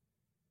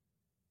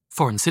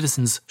 Foreign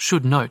citizens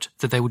should note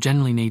that they will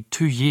generally need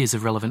 2 years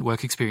of relevant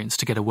work experience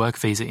to get a work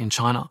visa in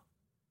China,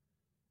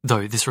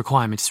 though this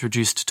requirement is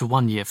reduced to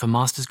 1 year for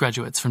master's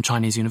graduates from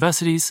Chinese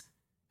universities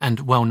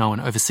and well-known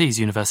overseas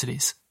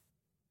universities.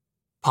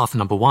 Path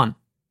number 1.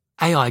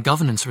 AI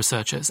governance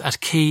researchers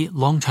at key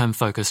long-term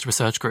focused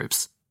research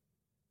groups.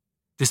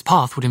 This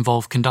path would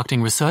involve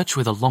conducting research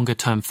with a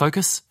longer-term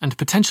focus and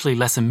potentially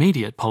less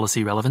immediate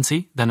policy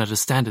relevancy than at a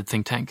standard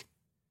think tank.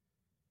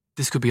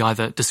 This could be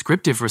either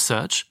descriptive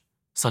research,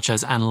 such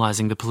as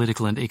analysing the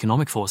political and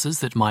economic forces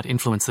that might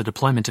influence the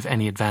deployment of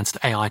any advanced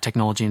AI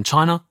technology in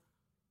China,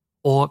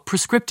 or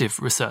prescriptive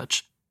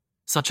research,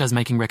 such as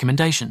making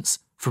recommendations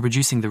for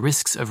reducing the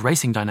risks of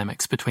racing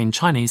dynamics between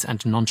Chinese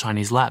and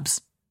non-Chinese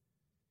labs.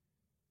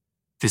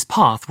 This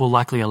path will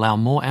likely allow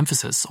more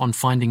emphasis on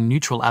finding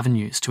neutral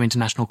avenues to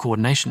international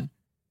coordination,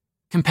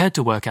 compared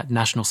to work at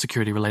national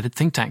security-related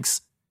think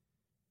tanks,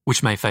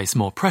 which may face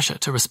more pressure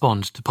to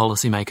respond to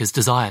policymakers'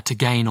 desire to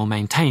gain or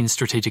maintain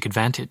strategic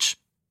advantage.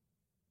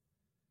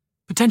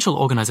 Potential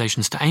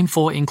organisations to aim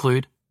for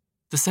include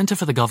the Centre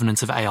for the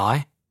Governance of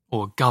AI,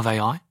 or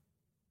GovAI,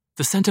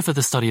 the Centre for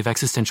the Study of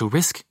Existential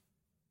Risk,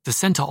 the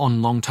Centre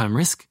on Long-Term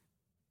Risk,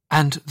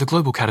 and the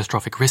Global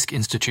Catastrophic Risk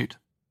Institute.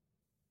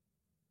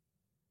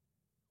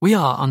 We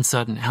are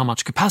uncertain how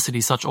much capacity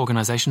such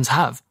organisations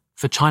have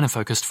for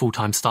China-focused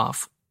full-time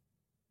staff.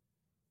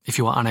 If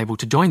you are unable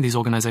to join these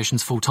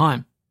organisations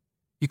full-time,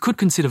 you could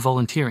consider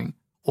volunteering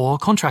or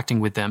contracting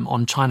with them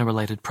on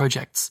China-related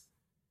projects.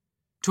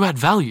 To add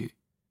value,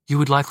 you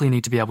would likely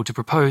need to be able to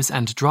propose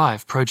and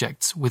drive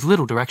projects with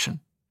little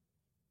direction.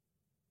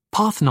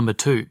 Path number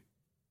 2.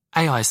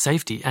 AI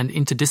safety and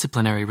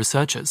interdisciplinary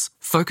researchers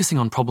focusing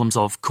on problems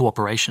of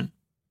cooperation.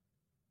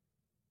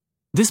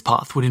 This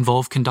path would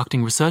involve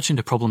conducting research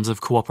into problems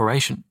of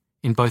cooperation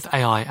in both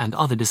AI and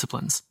other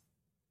disciplines.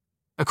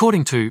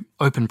 According to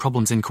Open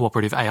Problems in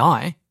Cooperative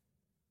AI,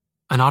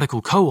 an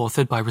article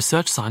co-authored by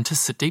research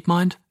scientists at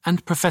DeepMind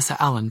and Professor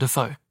Alan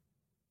Dafoe,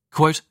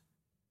 quote,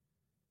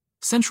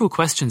 central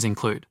questions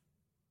include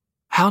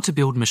how to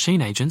build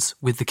machine agents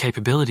with the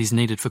capabilities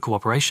needed for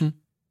cooperation,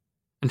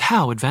 and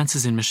how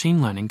advances in machine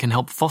learning can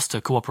help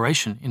foster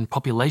cooperation in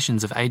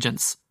populations of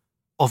agents,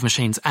 of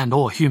machines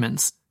and/or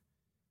humans,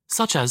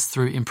 such as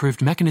through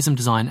improved mechanism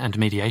design and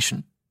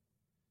mediation.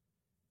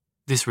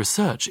 This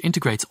research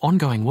integrates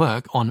ongoing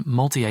work on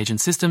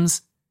multi-agent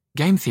systems,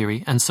 game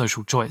theory and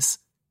social choice,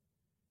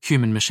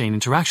 human-machine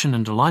interaction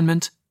and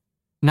alignment,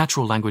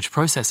 natural language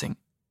processing,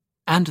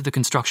 and the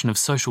construction of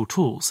social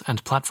tools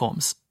and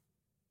platforms.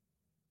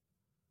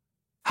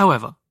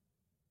 However,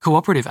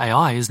 cooperative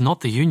AI is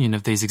not the union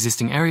of these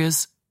existing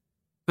areas,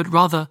 but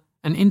rather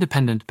an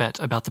independent bet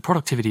about the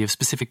productivity of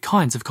specific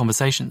kinds of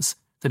conversations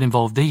that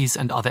involve these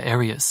and other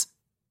areas.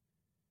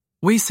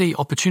 We see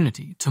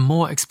opportunity to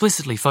more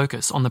explicitly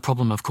focus on the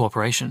problem of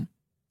cooperation,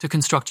 to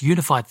construct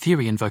unified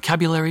theory and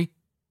vocabulary,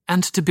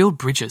 and to build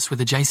bridges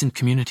with adjacent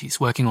communities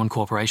working on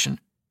cooperation,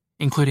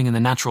 including in the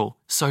natural,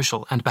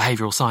 social, and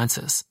behavioural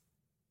sciences.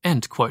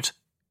 End quote.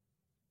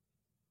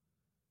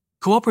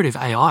 Cooperative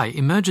AI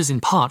emerges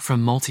in part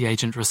from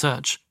multi-agent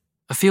research,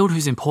 a field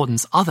whose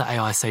importance other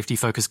AI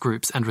safety-focused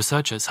groups and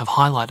researchers have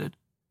highlighted.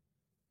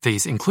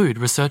 These include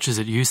researchers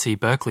at UC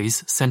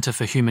Berkeley's Centre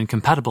for Human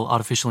Compatible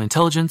Artificial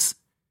Intelligence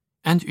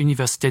and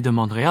Université de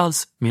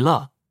Montréal's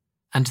MILA,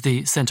 and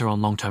the Centre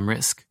on Long-Term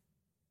Risk.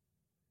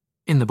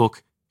 In the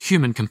book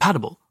Human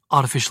Compatible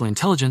Artificial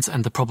Intelligence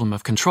and the Problem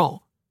of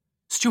Control,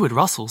 Stuart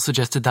Russell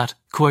suggested that,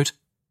 quote,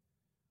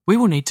 we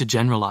will need to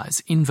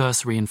generalize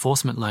inverse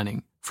reinforcement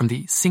learning from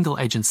the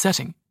single-agent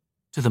setting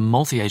to the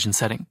multi-agent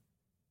setting.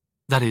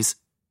 That is,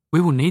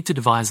 we will need to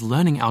devise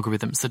learning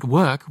algorithms that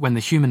work when the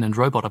human and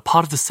robot are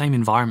part of the same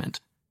environment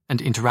and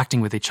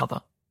interacting with each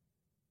other.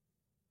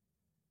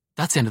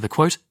 That's the end of the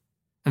quote,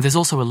 and there's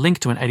also a link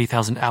to an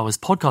 80,000 Hours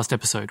podcast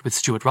episode with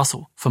Stuart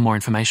Russell for more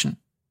information.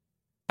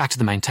 Back to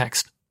the main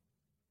text.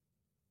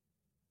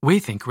 We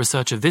think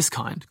research of this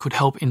kind could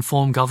help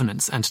inform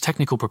governance and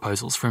technical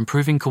proposals for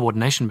improving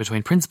coordination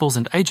between principals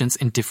and agents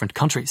in different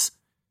countries.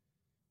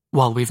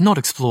 While we've not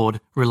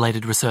explored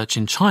related research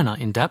in China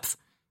in depth,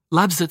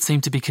 labs that seem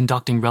to be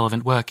conducting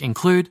relevant work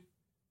include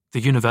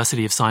the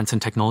University of Science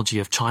and Technology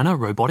of China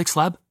Robotics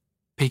Lab,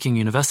 Peking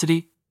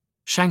University,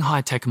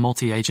 Shanghai Tech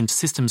Multi-Agent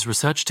Systems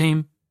Research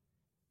Team,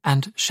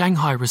 and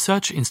Shanghai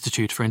Research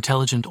Institute for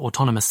Intelligent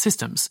Autonomous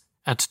Systems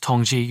at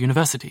Tongji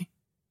University.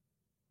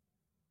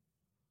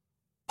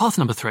 Path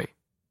number 3.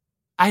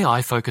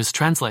 AI-focused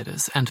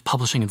translators and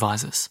publishing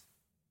advisors.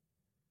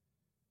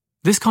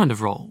 This kind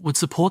of role would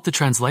support the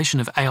translation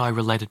of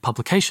AI-related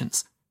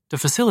publications to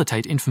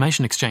facilitate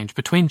information exchange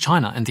between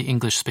China and the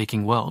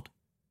English-speaking world.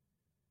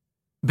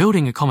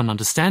 Building a common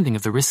understanding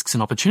of the risks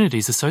and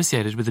opportunities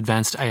associated with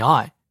advanced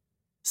AI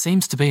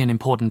seems to be an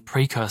important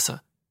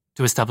precursor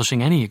to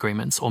establishing any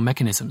agreements or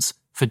mechanisms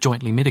for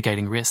jointly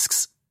mitigating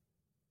risks.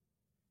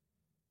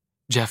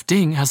 Jeff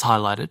Ding has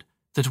highlighted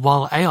that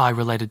while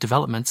AI-related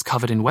developments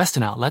covered in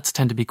Western outlets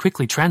tend to be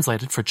quickly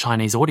translated for a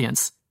Chinese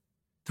audience,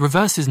 the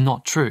reverse is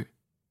not true.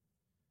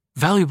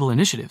 Valuable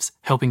initiatives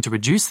helping to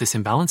reduce this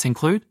imbalance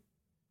include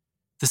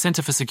the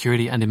Center for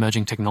Security and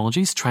Emerging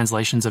Technologies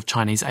translations of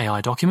Chinese AI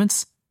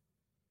documents,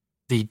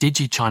 the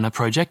DigiChina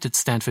project at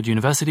Stanford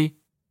University,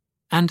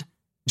 and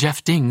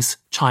Jeff Ding's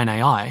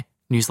ChinaAI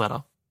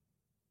newsletter.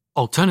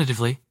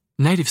 Alternatively,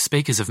 native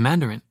speakers of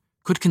Mandarin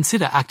could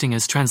consider acting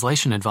as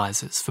translation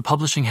advisors for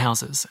publishing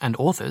houses and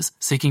authors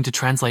seeking to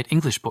translate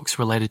English books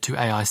related to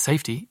AI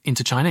safety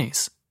into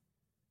Chinese.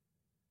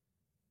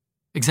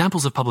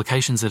 Examples of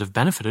publications that have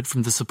benefited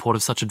from the support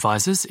of such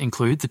advisors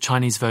include the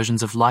Chinese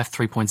versions of Life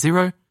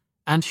 3.0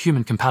 and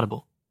Human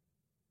Compatible.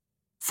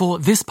 For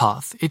this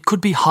path, it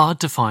could be hard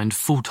to find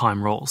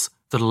full-time roles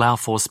that allow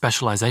for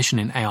specialization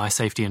in AI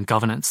safety and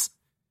governance.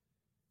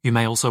 You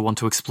may also want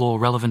to explore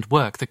relevant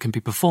work that can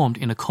be performed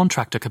in a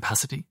contractor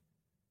capacity.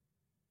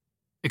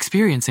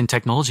 Experience in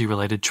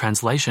technology-related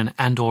translation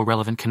and/or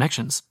relevant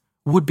connections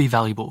would be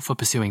valuable for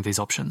pursuing these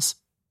options.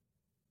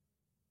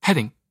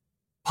 Heading: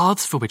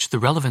 Paths for which the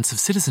relevance of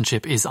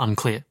citizenship is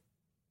unclear.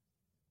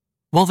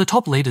 While the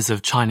top leaders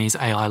of Chinese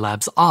AI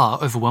labs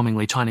are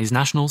overwhelmingly Chinese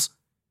nationals,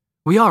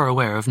 we are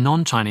aware of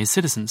non-Chinese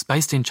citizens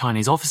based in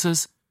Chinese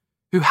offices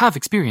who have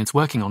experience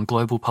working on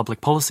global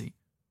public policy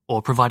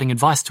or providing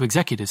advice to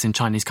executives in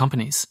Chinese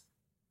companies.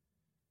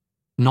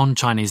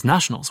 Non-Chinese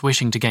nationals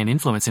wishing to gain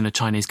influence in a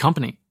Chinese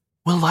company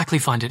will likely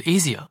find it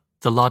easier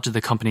the larger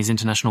the company's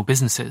international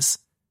business is,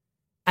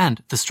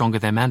 and the stronger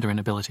their Mandarin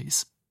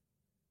abilities.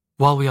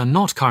 While we are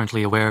not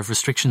currently aware of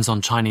restrictions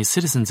on Chinese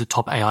citizens at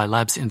top AI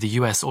labs in the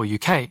US or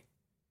UK,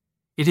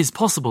 it is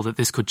possible that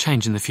this could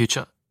change in the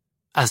future,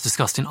 as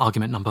discussed in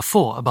argument number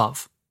 4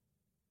 above.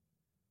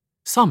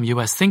 Some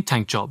US think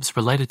tank jobs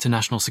related to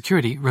national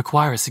security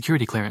require a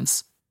security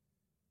clearance.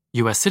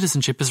 US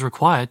citizenship is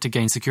required to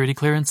gain security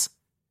clearance,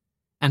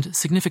 and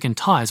significant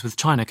ties with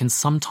China can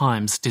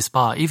sometimes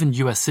disbar even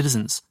US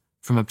citizens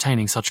from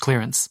obtaining such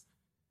clearance.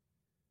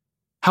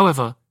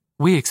 However,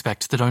 we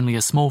expect that only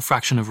a small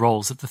fraction of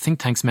roles at the think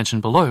tanks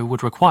mentioned below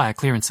would require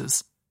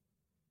clearances.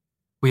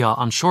 We are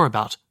unsure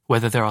about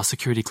whether there are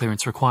security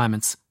clearance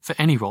requirements for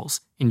any roles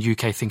in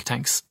UK think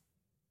tanks.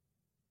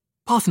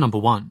 Path number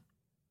 1: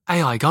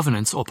 AI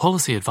governance or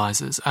policy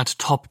advisors at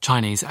top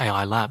Chinese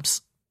AI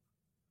labs.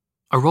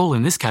 A role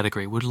in this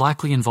category would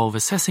likely involve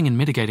assessing and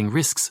mitigating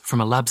risks from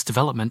a lab's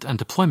development and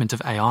deployment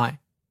of AI.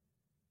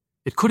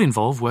 It could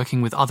involve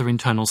working with other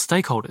internal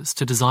stakeholders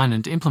to design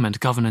and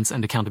implement governance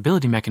and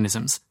accountability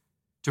mechanisms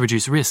to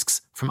reduce risks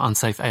from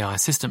unsafe AI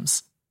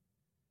systems.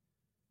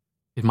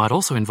 It might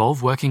also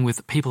involve working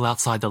with people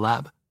outside the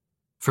lab,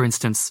 for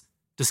instance,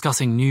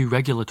 discussing new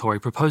regulatory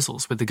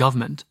proposals with the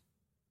government,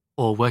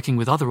 or working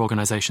with other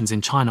organizations in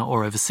China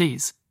or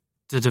overseas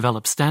to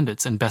develop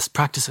standards and best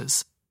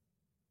practices.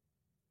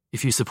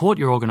 If you support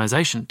your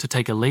organization to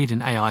take a lead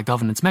in AI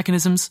governance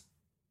mechanisms,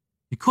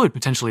 you could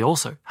potentially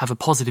also have a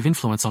positive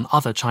influence on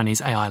other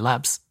Chinese AI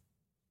labs.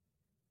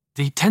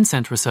 The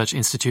Tencent Research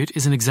Institute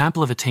is an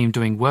example of a team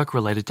doing work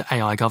related to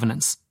AI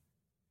governance.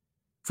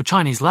 For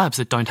Chinese labs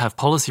that don't have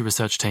policy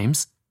research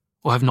teams,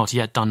 or have not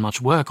yet done much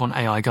work on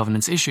AI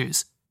governance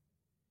issues,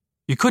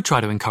 you could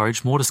try to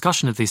encourage more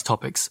discussion of these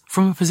topics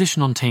from a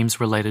position on teams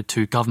related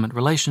to government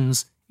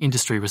relations,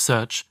 industry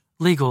research,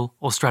 legal,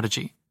 or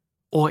strategy,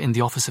 or in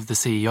the office of the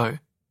CEO.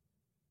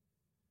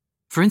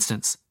 For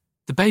instance,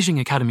 the Beijing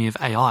Academy of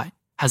AI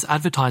has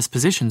advertised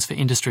positions for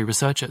industry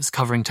researchers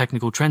covering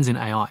technical trends in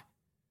AI,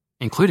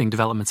 including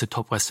developments at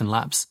top Western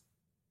labs.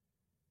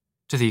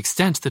 To the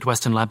extent that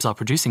Western labs are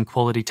producing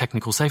quality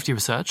technical safety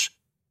research,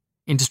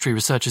 industry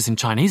researchers in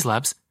Chinese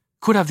labs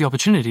could have the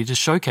opportunity to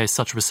showcase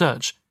such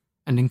research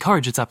and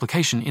encourage its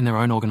application in their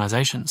own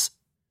organizations.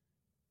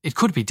 It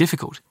could be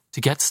difficult to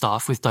get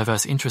staff with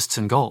diverse interests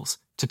and goals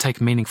to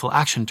take meaningful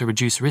action to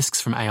reduce risks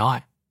from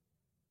AI.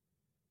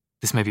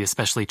 This may be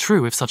especially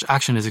true if such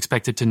action is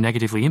expected to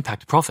negatively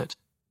impact profit.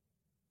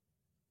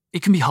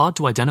 It can be hard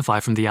to identify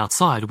from the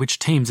outside which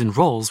teams and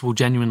roles will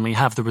genuinely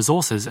have the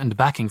resources and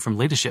backing from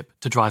leadership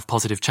to drive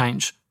positive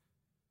change.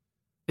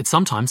 It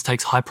sometimes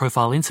takes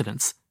high-profile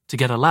incidents to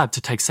get a lab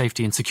to take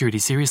safety and security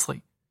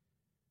seriously.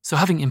 So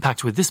having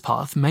impact with this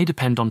path may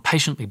depend on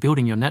patiently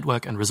building your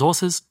network and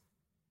resources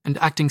and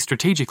acting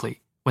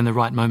strategically when the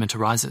right moment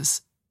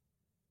arises.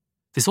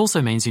 This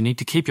also means you need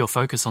to keep your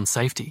focus on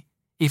safety,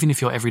 even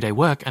if your everyday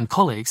work and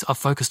colleagues are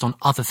focused on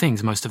other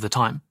things most of the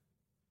time,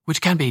 which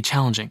can be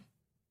challenging.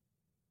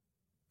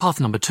 Path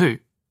number 2: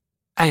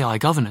 AI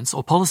governance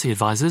or policy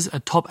advisors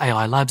at top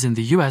AI labs in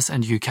the US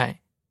and UK.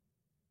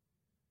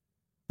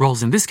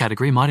 Roles in this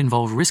category might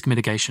involve risk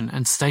mitigation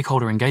and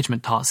stakeholder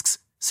engagement tasks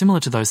similar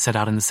to those set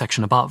out in the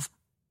section above,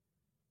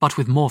 but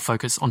with more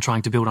focus on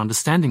trying to build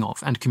understanding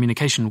of and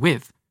communication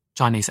with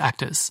Chinese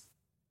actors.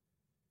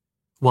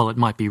 While it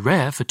might be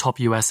rare for top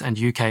US and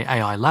UK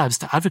AI labs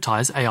to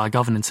advertise AI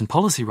governance and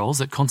policy roles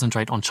that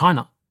concentrate on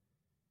China,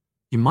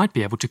 you might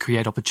be able to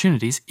create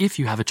opportunities if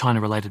you have a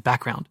China-related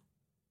background.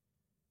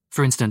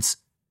 For instance,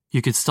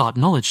 you could start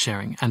knowledge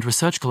sharing and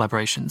research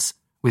collaborations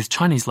with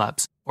Chinese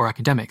labs or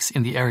academics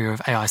in the area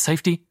of AI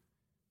safety,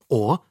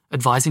 or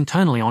advise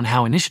internally on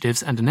how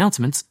initiatives and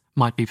announcements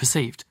might be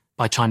perceived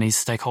by Chinese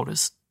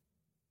stakeholders.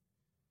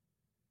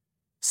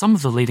 Some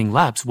of the leading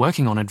labs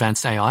working on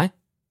advanced AI,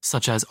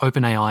 such as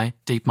OpenAI,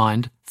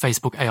 DeepMind,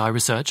 Facebook AI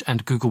Research,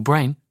 and Google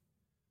Brain,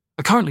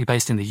 are currently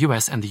based in the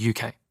US and the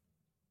UK.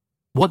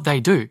 What they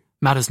do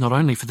matters not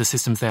only for the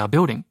systems they are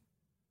building,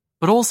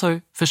 but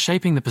also for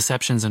shaping the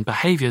perceptions and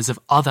behaviours of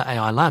other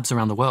AI labs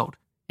around the world,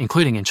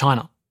 including in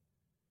China,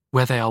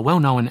 where they are well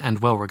known and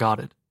well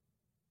regarded.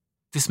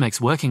 This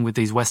makes working with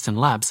these Western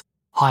labs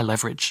high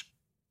leverage.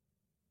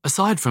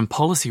 Aside from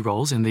policy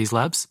roles in these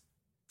labs,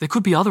 there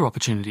could be other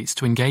opportunities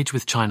to engage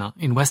with China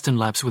in Western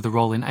labs with a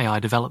role in AI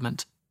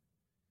development.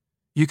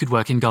 You could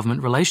work in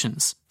government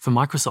relations for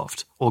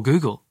Microsoft or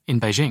Google in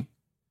Beijing,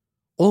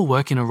 or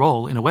work in a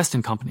role in a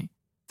Western company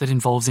that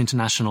involves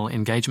international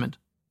engagement.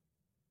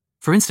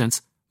 For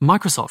instance,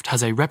 Microsoft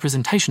has a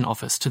representation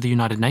office to the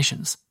United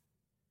Nations,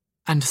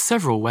 and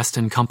several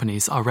Western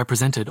companies are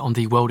represented on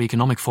the World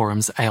Economic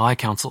Forum's AI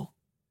Council.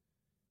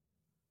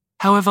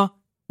 However,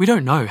 we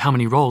don't know how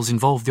many roles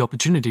involve the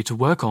opportunity to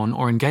work on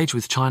or engage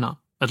with China,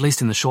 at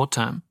least in the short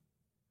term.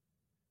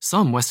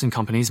 Some Western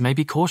companies may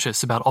be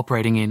cautious about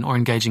operating in or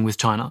engaging with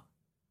China,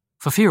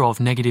 for fear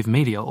of negative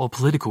media or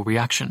political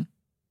reaction.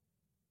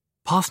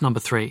 Path number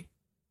 3.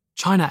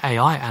 China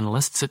AI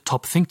analysts at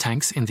top think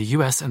tanks in the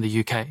US and the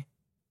UK.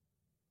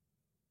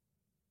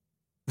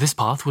 This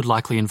path would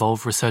likely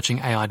involve researching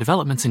AI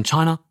developments in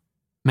China,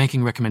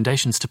 making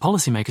recommendations to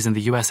policymakers in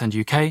the US and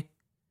UK,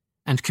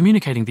 and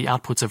communicating the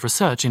outputs of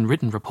research in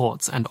written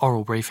reports and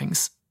oral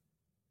briefings.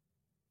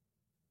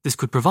 This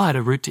could provide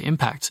a route to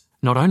impact,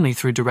 not only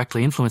through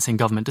directly influencing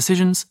government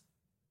decisions,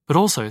 but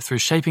also through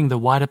shaping the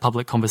wider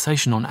public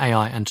conversation on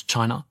AI and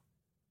China,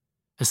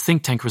 as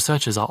think tank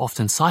researchers are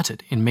often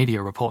cited in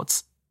media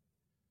reports.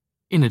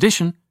 In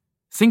addition,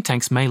 think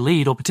tanks may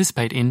lead or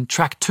participate in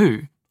Track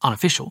 2,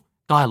 unofficial,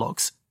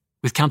 dialogues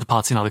with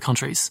counterparts in other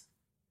countries,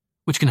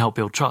 which can help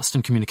build trust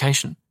and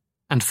communication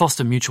and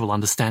foster mutual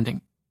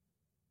understanding.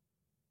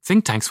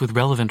 Think tanks with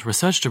relevant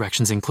research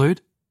directions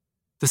include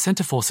the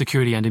Center for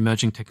Security and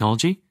Emerging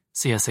Technology,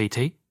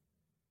 CSET,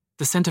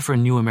 the Center for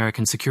New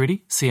American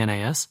Security,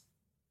 CNAS,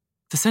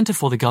 the Center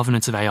for the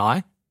Governance of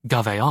AI,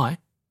 GovAI,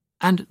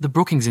 and the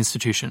Brookings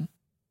Institution.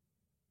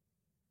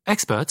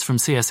 Experts from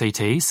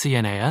CSET,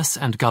 CNAS,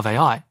 and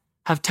GovAI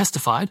have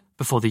testified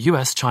before the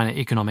US-China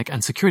Economic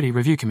and Security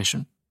Review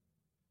Commission.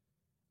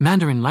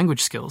 Mandarin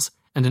language skills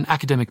and an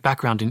academic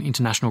background in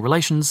international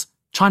relations,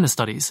 China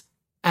studies,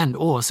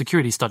 and/or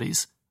security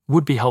studies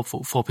would be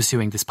helpful for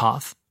pursuing this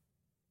path.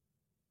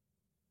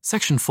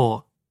 Section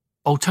 4.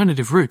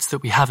 Alternative routes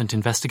that we haven't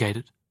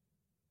investigated.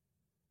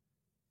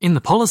 In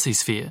the policy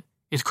sphere,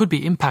 it could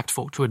be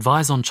impactful to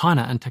advise on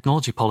China and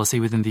technology policy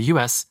within the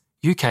US,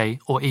 UK,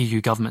 or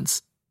EU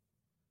governments.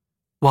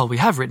 While we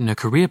have written a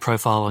career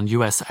profile on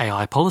US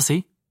AI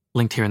policy,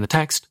 linked here in the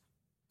text,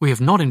 we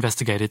have not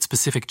investigated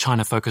specific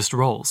China-focused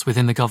roles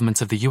within the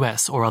governments of the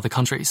US or other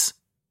countries.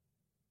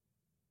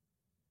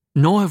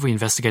 Nor have we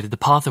investigated the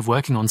path of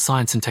working on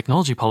science and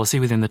technology policy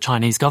within the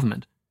Chinese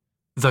government,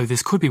 though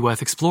this could be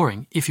worth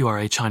exploring if you are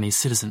a Chinese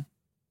citizen.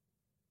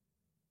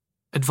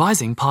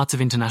 Advising parts of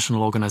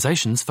international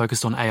organizations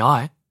focused on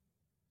AI,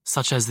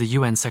 such as the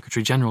UN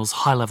Secretary-General's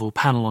High-Level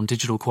Panel on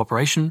Digital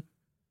Cooperation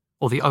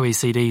or the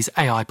OECD's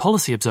AI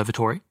Policy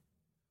Observatory,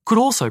 could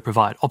also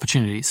provide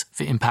opportunities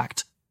for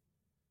impact.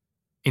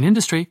 In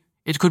industry,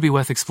 it could be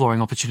worth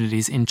exploring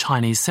opportunities in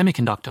Chinese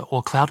semiconductor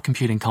or cloud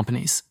computing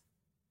companies.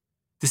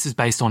 This is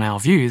based on our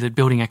view that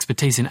building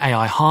expertise in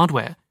AI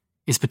hardware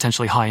is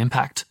potentially high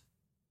impact.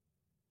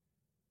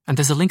 And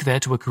there's a link there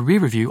to a career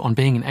review on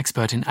being an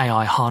expert in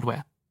AI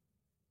hardware.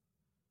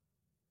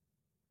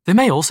 There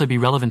may also be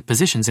relevant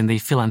positions in the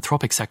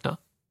philanthropic sector.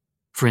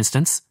 For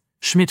instance,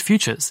 Schmidt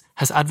Futures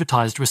has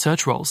advertised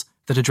research roles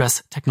that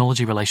address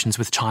technology relations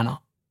with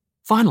China.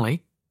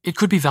 Finally, it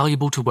could be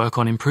valuable to work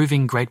on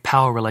improving great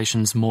power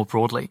relations more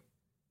broadly.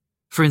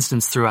 For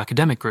instance, through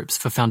academic groups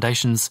for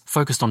foundations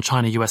focused on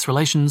China-US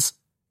relations,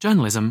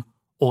 journalism,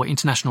 or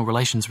international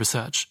relations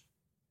research.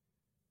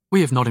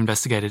 We have not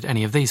investigated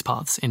any of these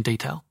paths in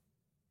detail.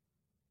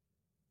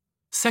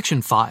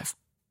 Section 5.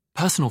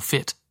 Personal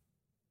fit.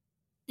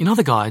 In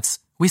other guides,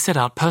 we set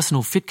out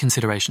personal fit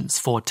considerations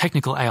for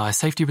technical AI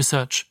safety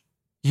research,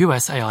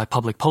 US AI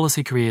public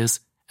policy careers,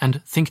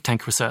 and think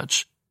tank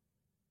research,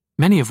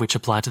 many of which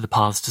apply to the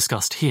paths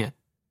discussed here.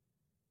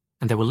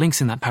 And there were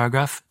links in that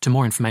paragraph to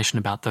more information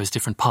about those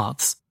different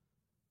paths.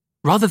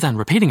 Rather than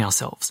repeating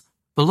ourselves,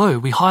 below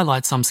we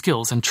highlight some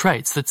skills and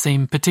traits that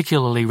seem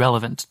particularly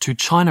relevant to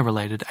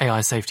China-related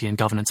AI safety and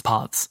governance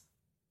paths.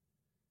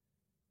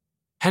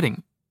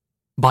 Heading: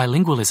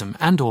 Bilingualism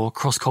and/or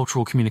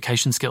cross-cultural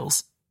communication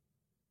skills.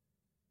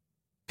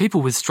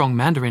 People with strong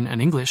Mandarin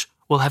and English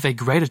will have a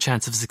greater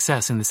chance of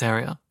success in this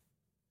area.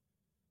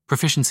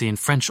 Proficiency in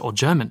French or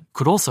German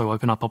could also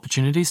open up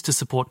opportunities to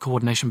support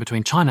coordination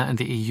between China and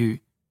the EU.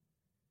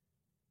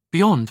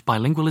 Beyond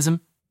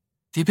bilingualism,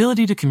 the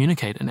ability to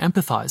communicate and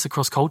empathize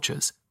across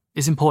cultures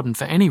is important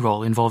for any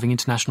role involving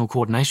international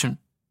coordination.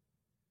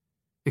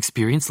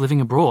 Experience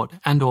living abroad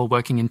and/or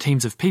working in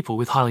teams of people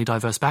with highly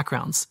diverse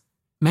backgrounds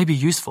may be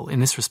useful in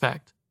this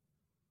respect.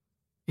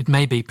 It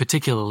may be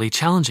particularly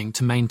challenging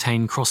to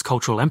maintain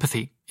cross-cultural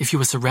empathy if you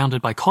are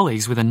surrounded by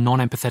colleagues with a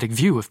non-empathetic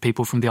view of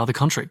people from the other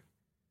country.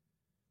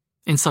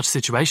 In such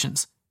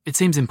situations, it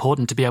seems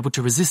important to be able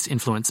to resist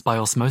influence by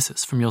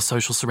osmosis from your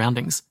social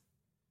surroundings,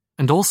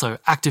 and also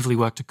actively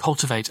work to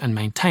cultivate and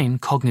maintain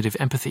cognitive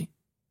empathy.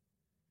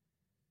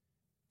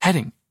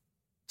 Heading: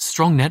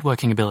 Strong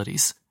networking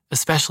abilities,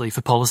 especially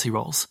for policy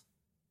roles.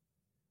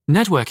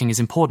 Networking is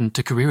important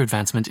to career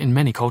advancement in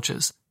many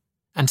cultures,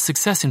 and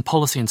success in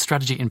policy and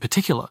strategy in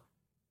particular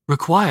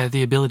require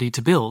the ability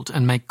to build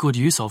and make good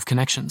use of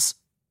connections.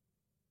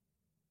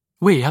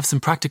 We have some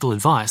practical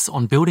advice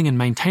on building and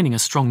maintaining a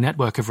strong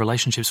network of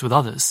relationships with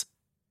others,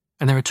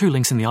 and there are 2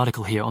 links in the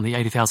article here on the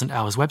 80,000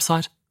 Hours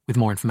website with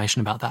more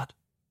information about that.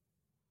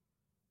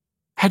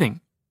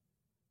 Heading: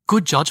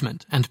 Good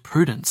judgment and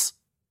prudence.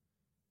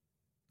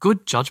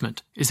 Good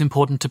judgment is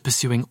important to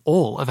pursuing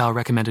all of our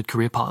recommended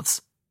career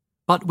paths,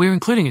 but we're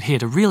including it here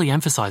to really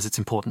emphasize its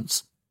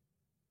importance.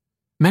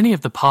 Many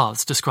of the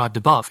paths described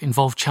above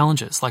involve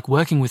challenges like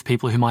working with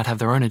people who might have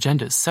their own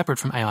agendas separate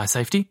from AI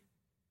safety,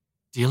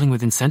 dealing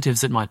with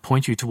incentives that might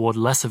point you toward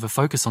less of a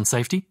focus on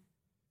safety,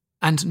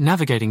 and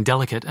navigating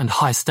delicate and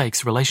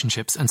high-stakes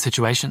relationships and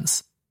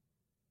situations.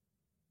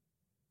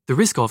 The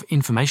risk of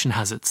information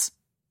hazards,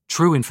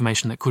 true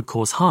information that could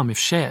cause harm if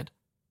shared,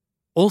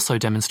 also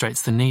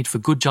demonstrates the need for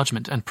good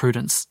judgment and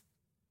prudence.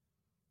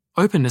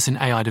 Openness in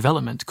AI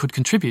development could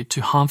contribute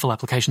to harmful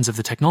applications of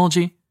the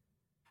technology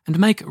and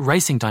make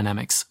racing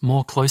dynamics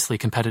more closely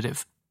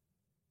competitive.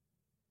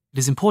 It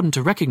is important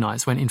to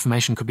recognize when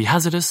information could be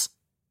hazardous,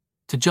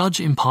 to judge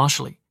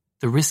impartially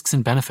the risks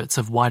and benefits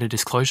of wider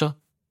disclosure,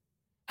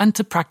 and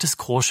to practice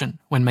caution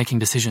when making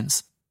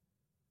decisions.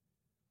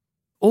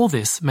 All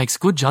this makes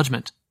good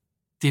judgment,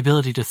 the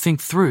ability to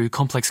think through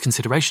complex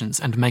considerations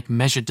and make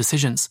measured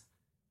decisions,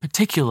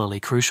 particularly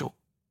crucial.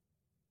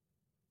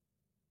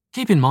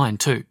 Keep in mind,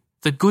 too,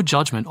 that good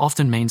judgment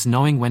often means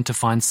knowing when to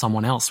find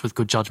someone else with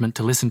good judgment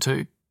to listen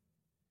to,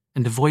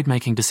 and avoid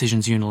making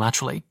decisions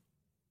unilaterally.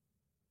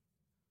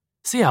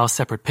 See our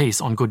separate piece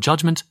on good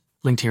judgment,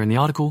 linked here in the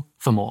article,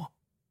 for more.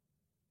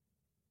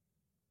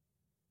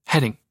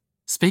 Heading: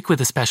 Speak with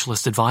a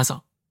specialist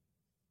advisor.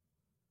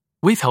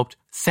 We've helped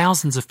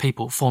thousands of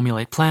people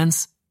formulate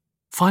plans,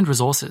 find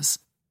resources,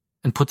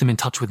 and put them in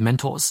touch with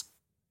mentors.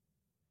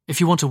 If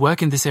you want to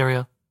work in this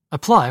area,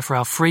 apply for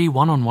our free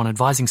one-on-one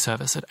advising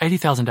service at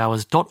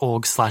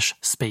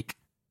 80,000hours.org/speak.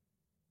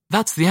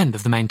 That's the end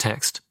of the main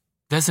text.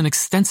 There's an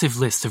extensive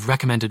list of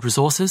recommended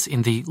resources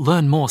in the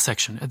Learn More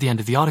section at the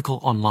end of the article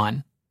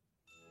online.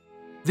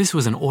 This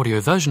was an audio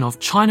version of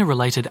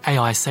China-related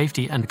AI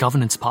safety and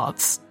governance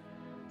paths,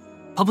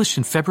 published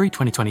in February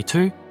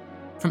 2022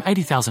 from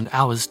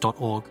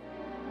 80,000hours.org.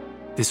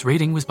 This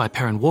reading was by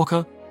Perrin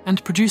Walker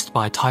and produced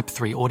by Type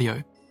 3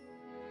 Audio.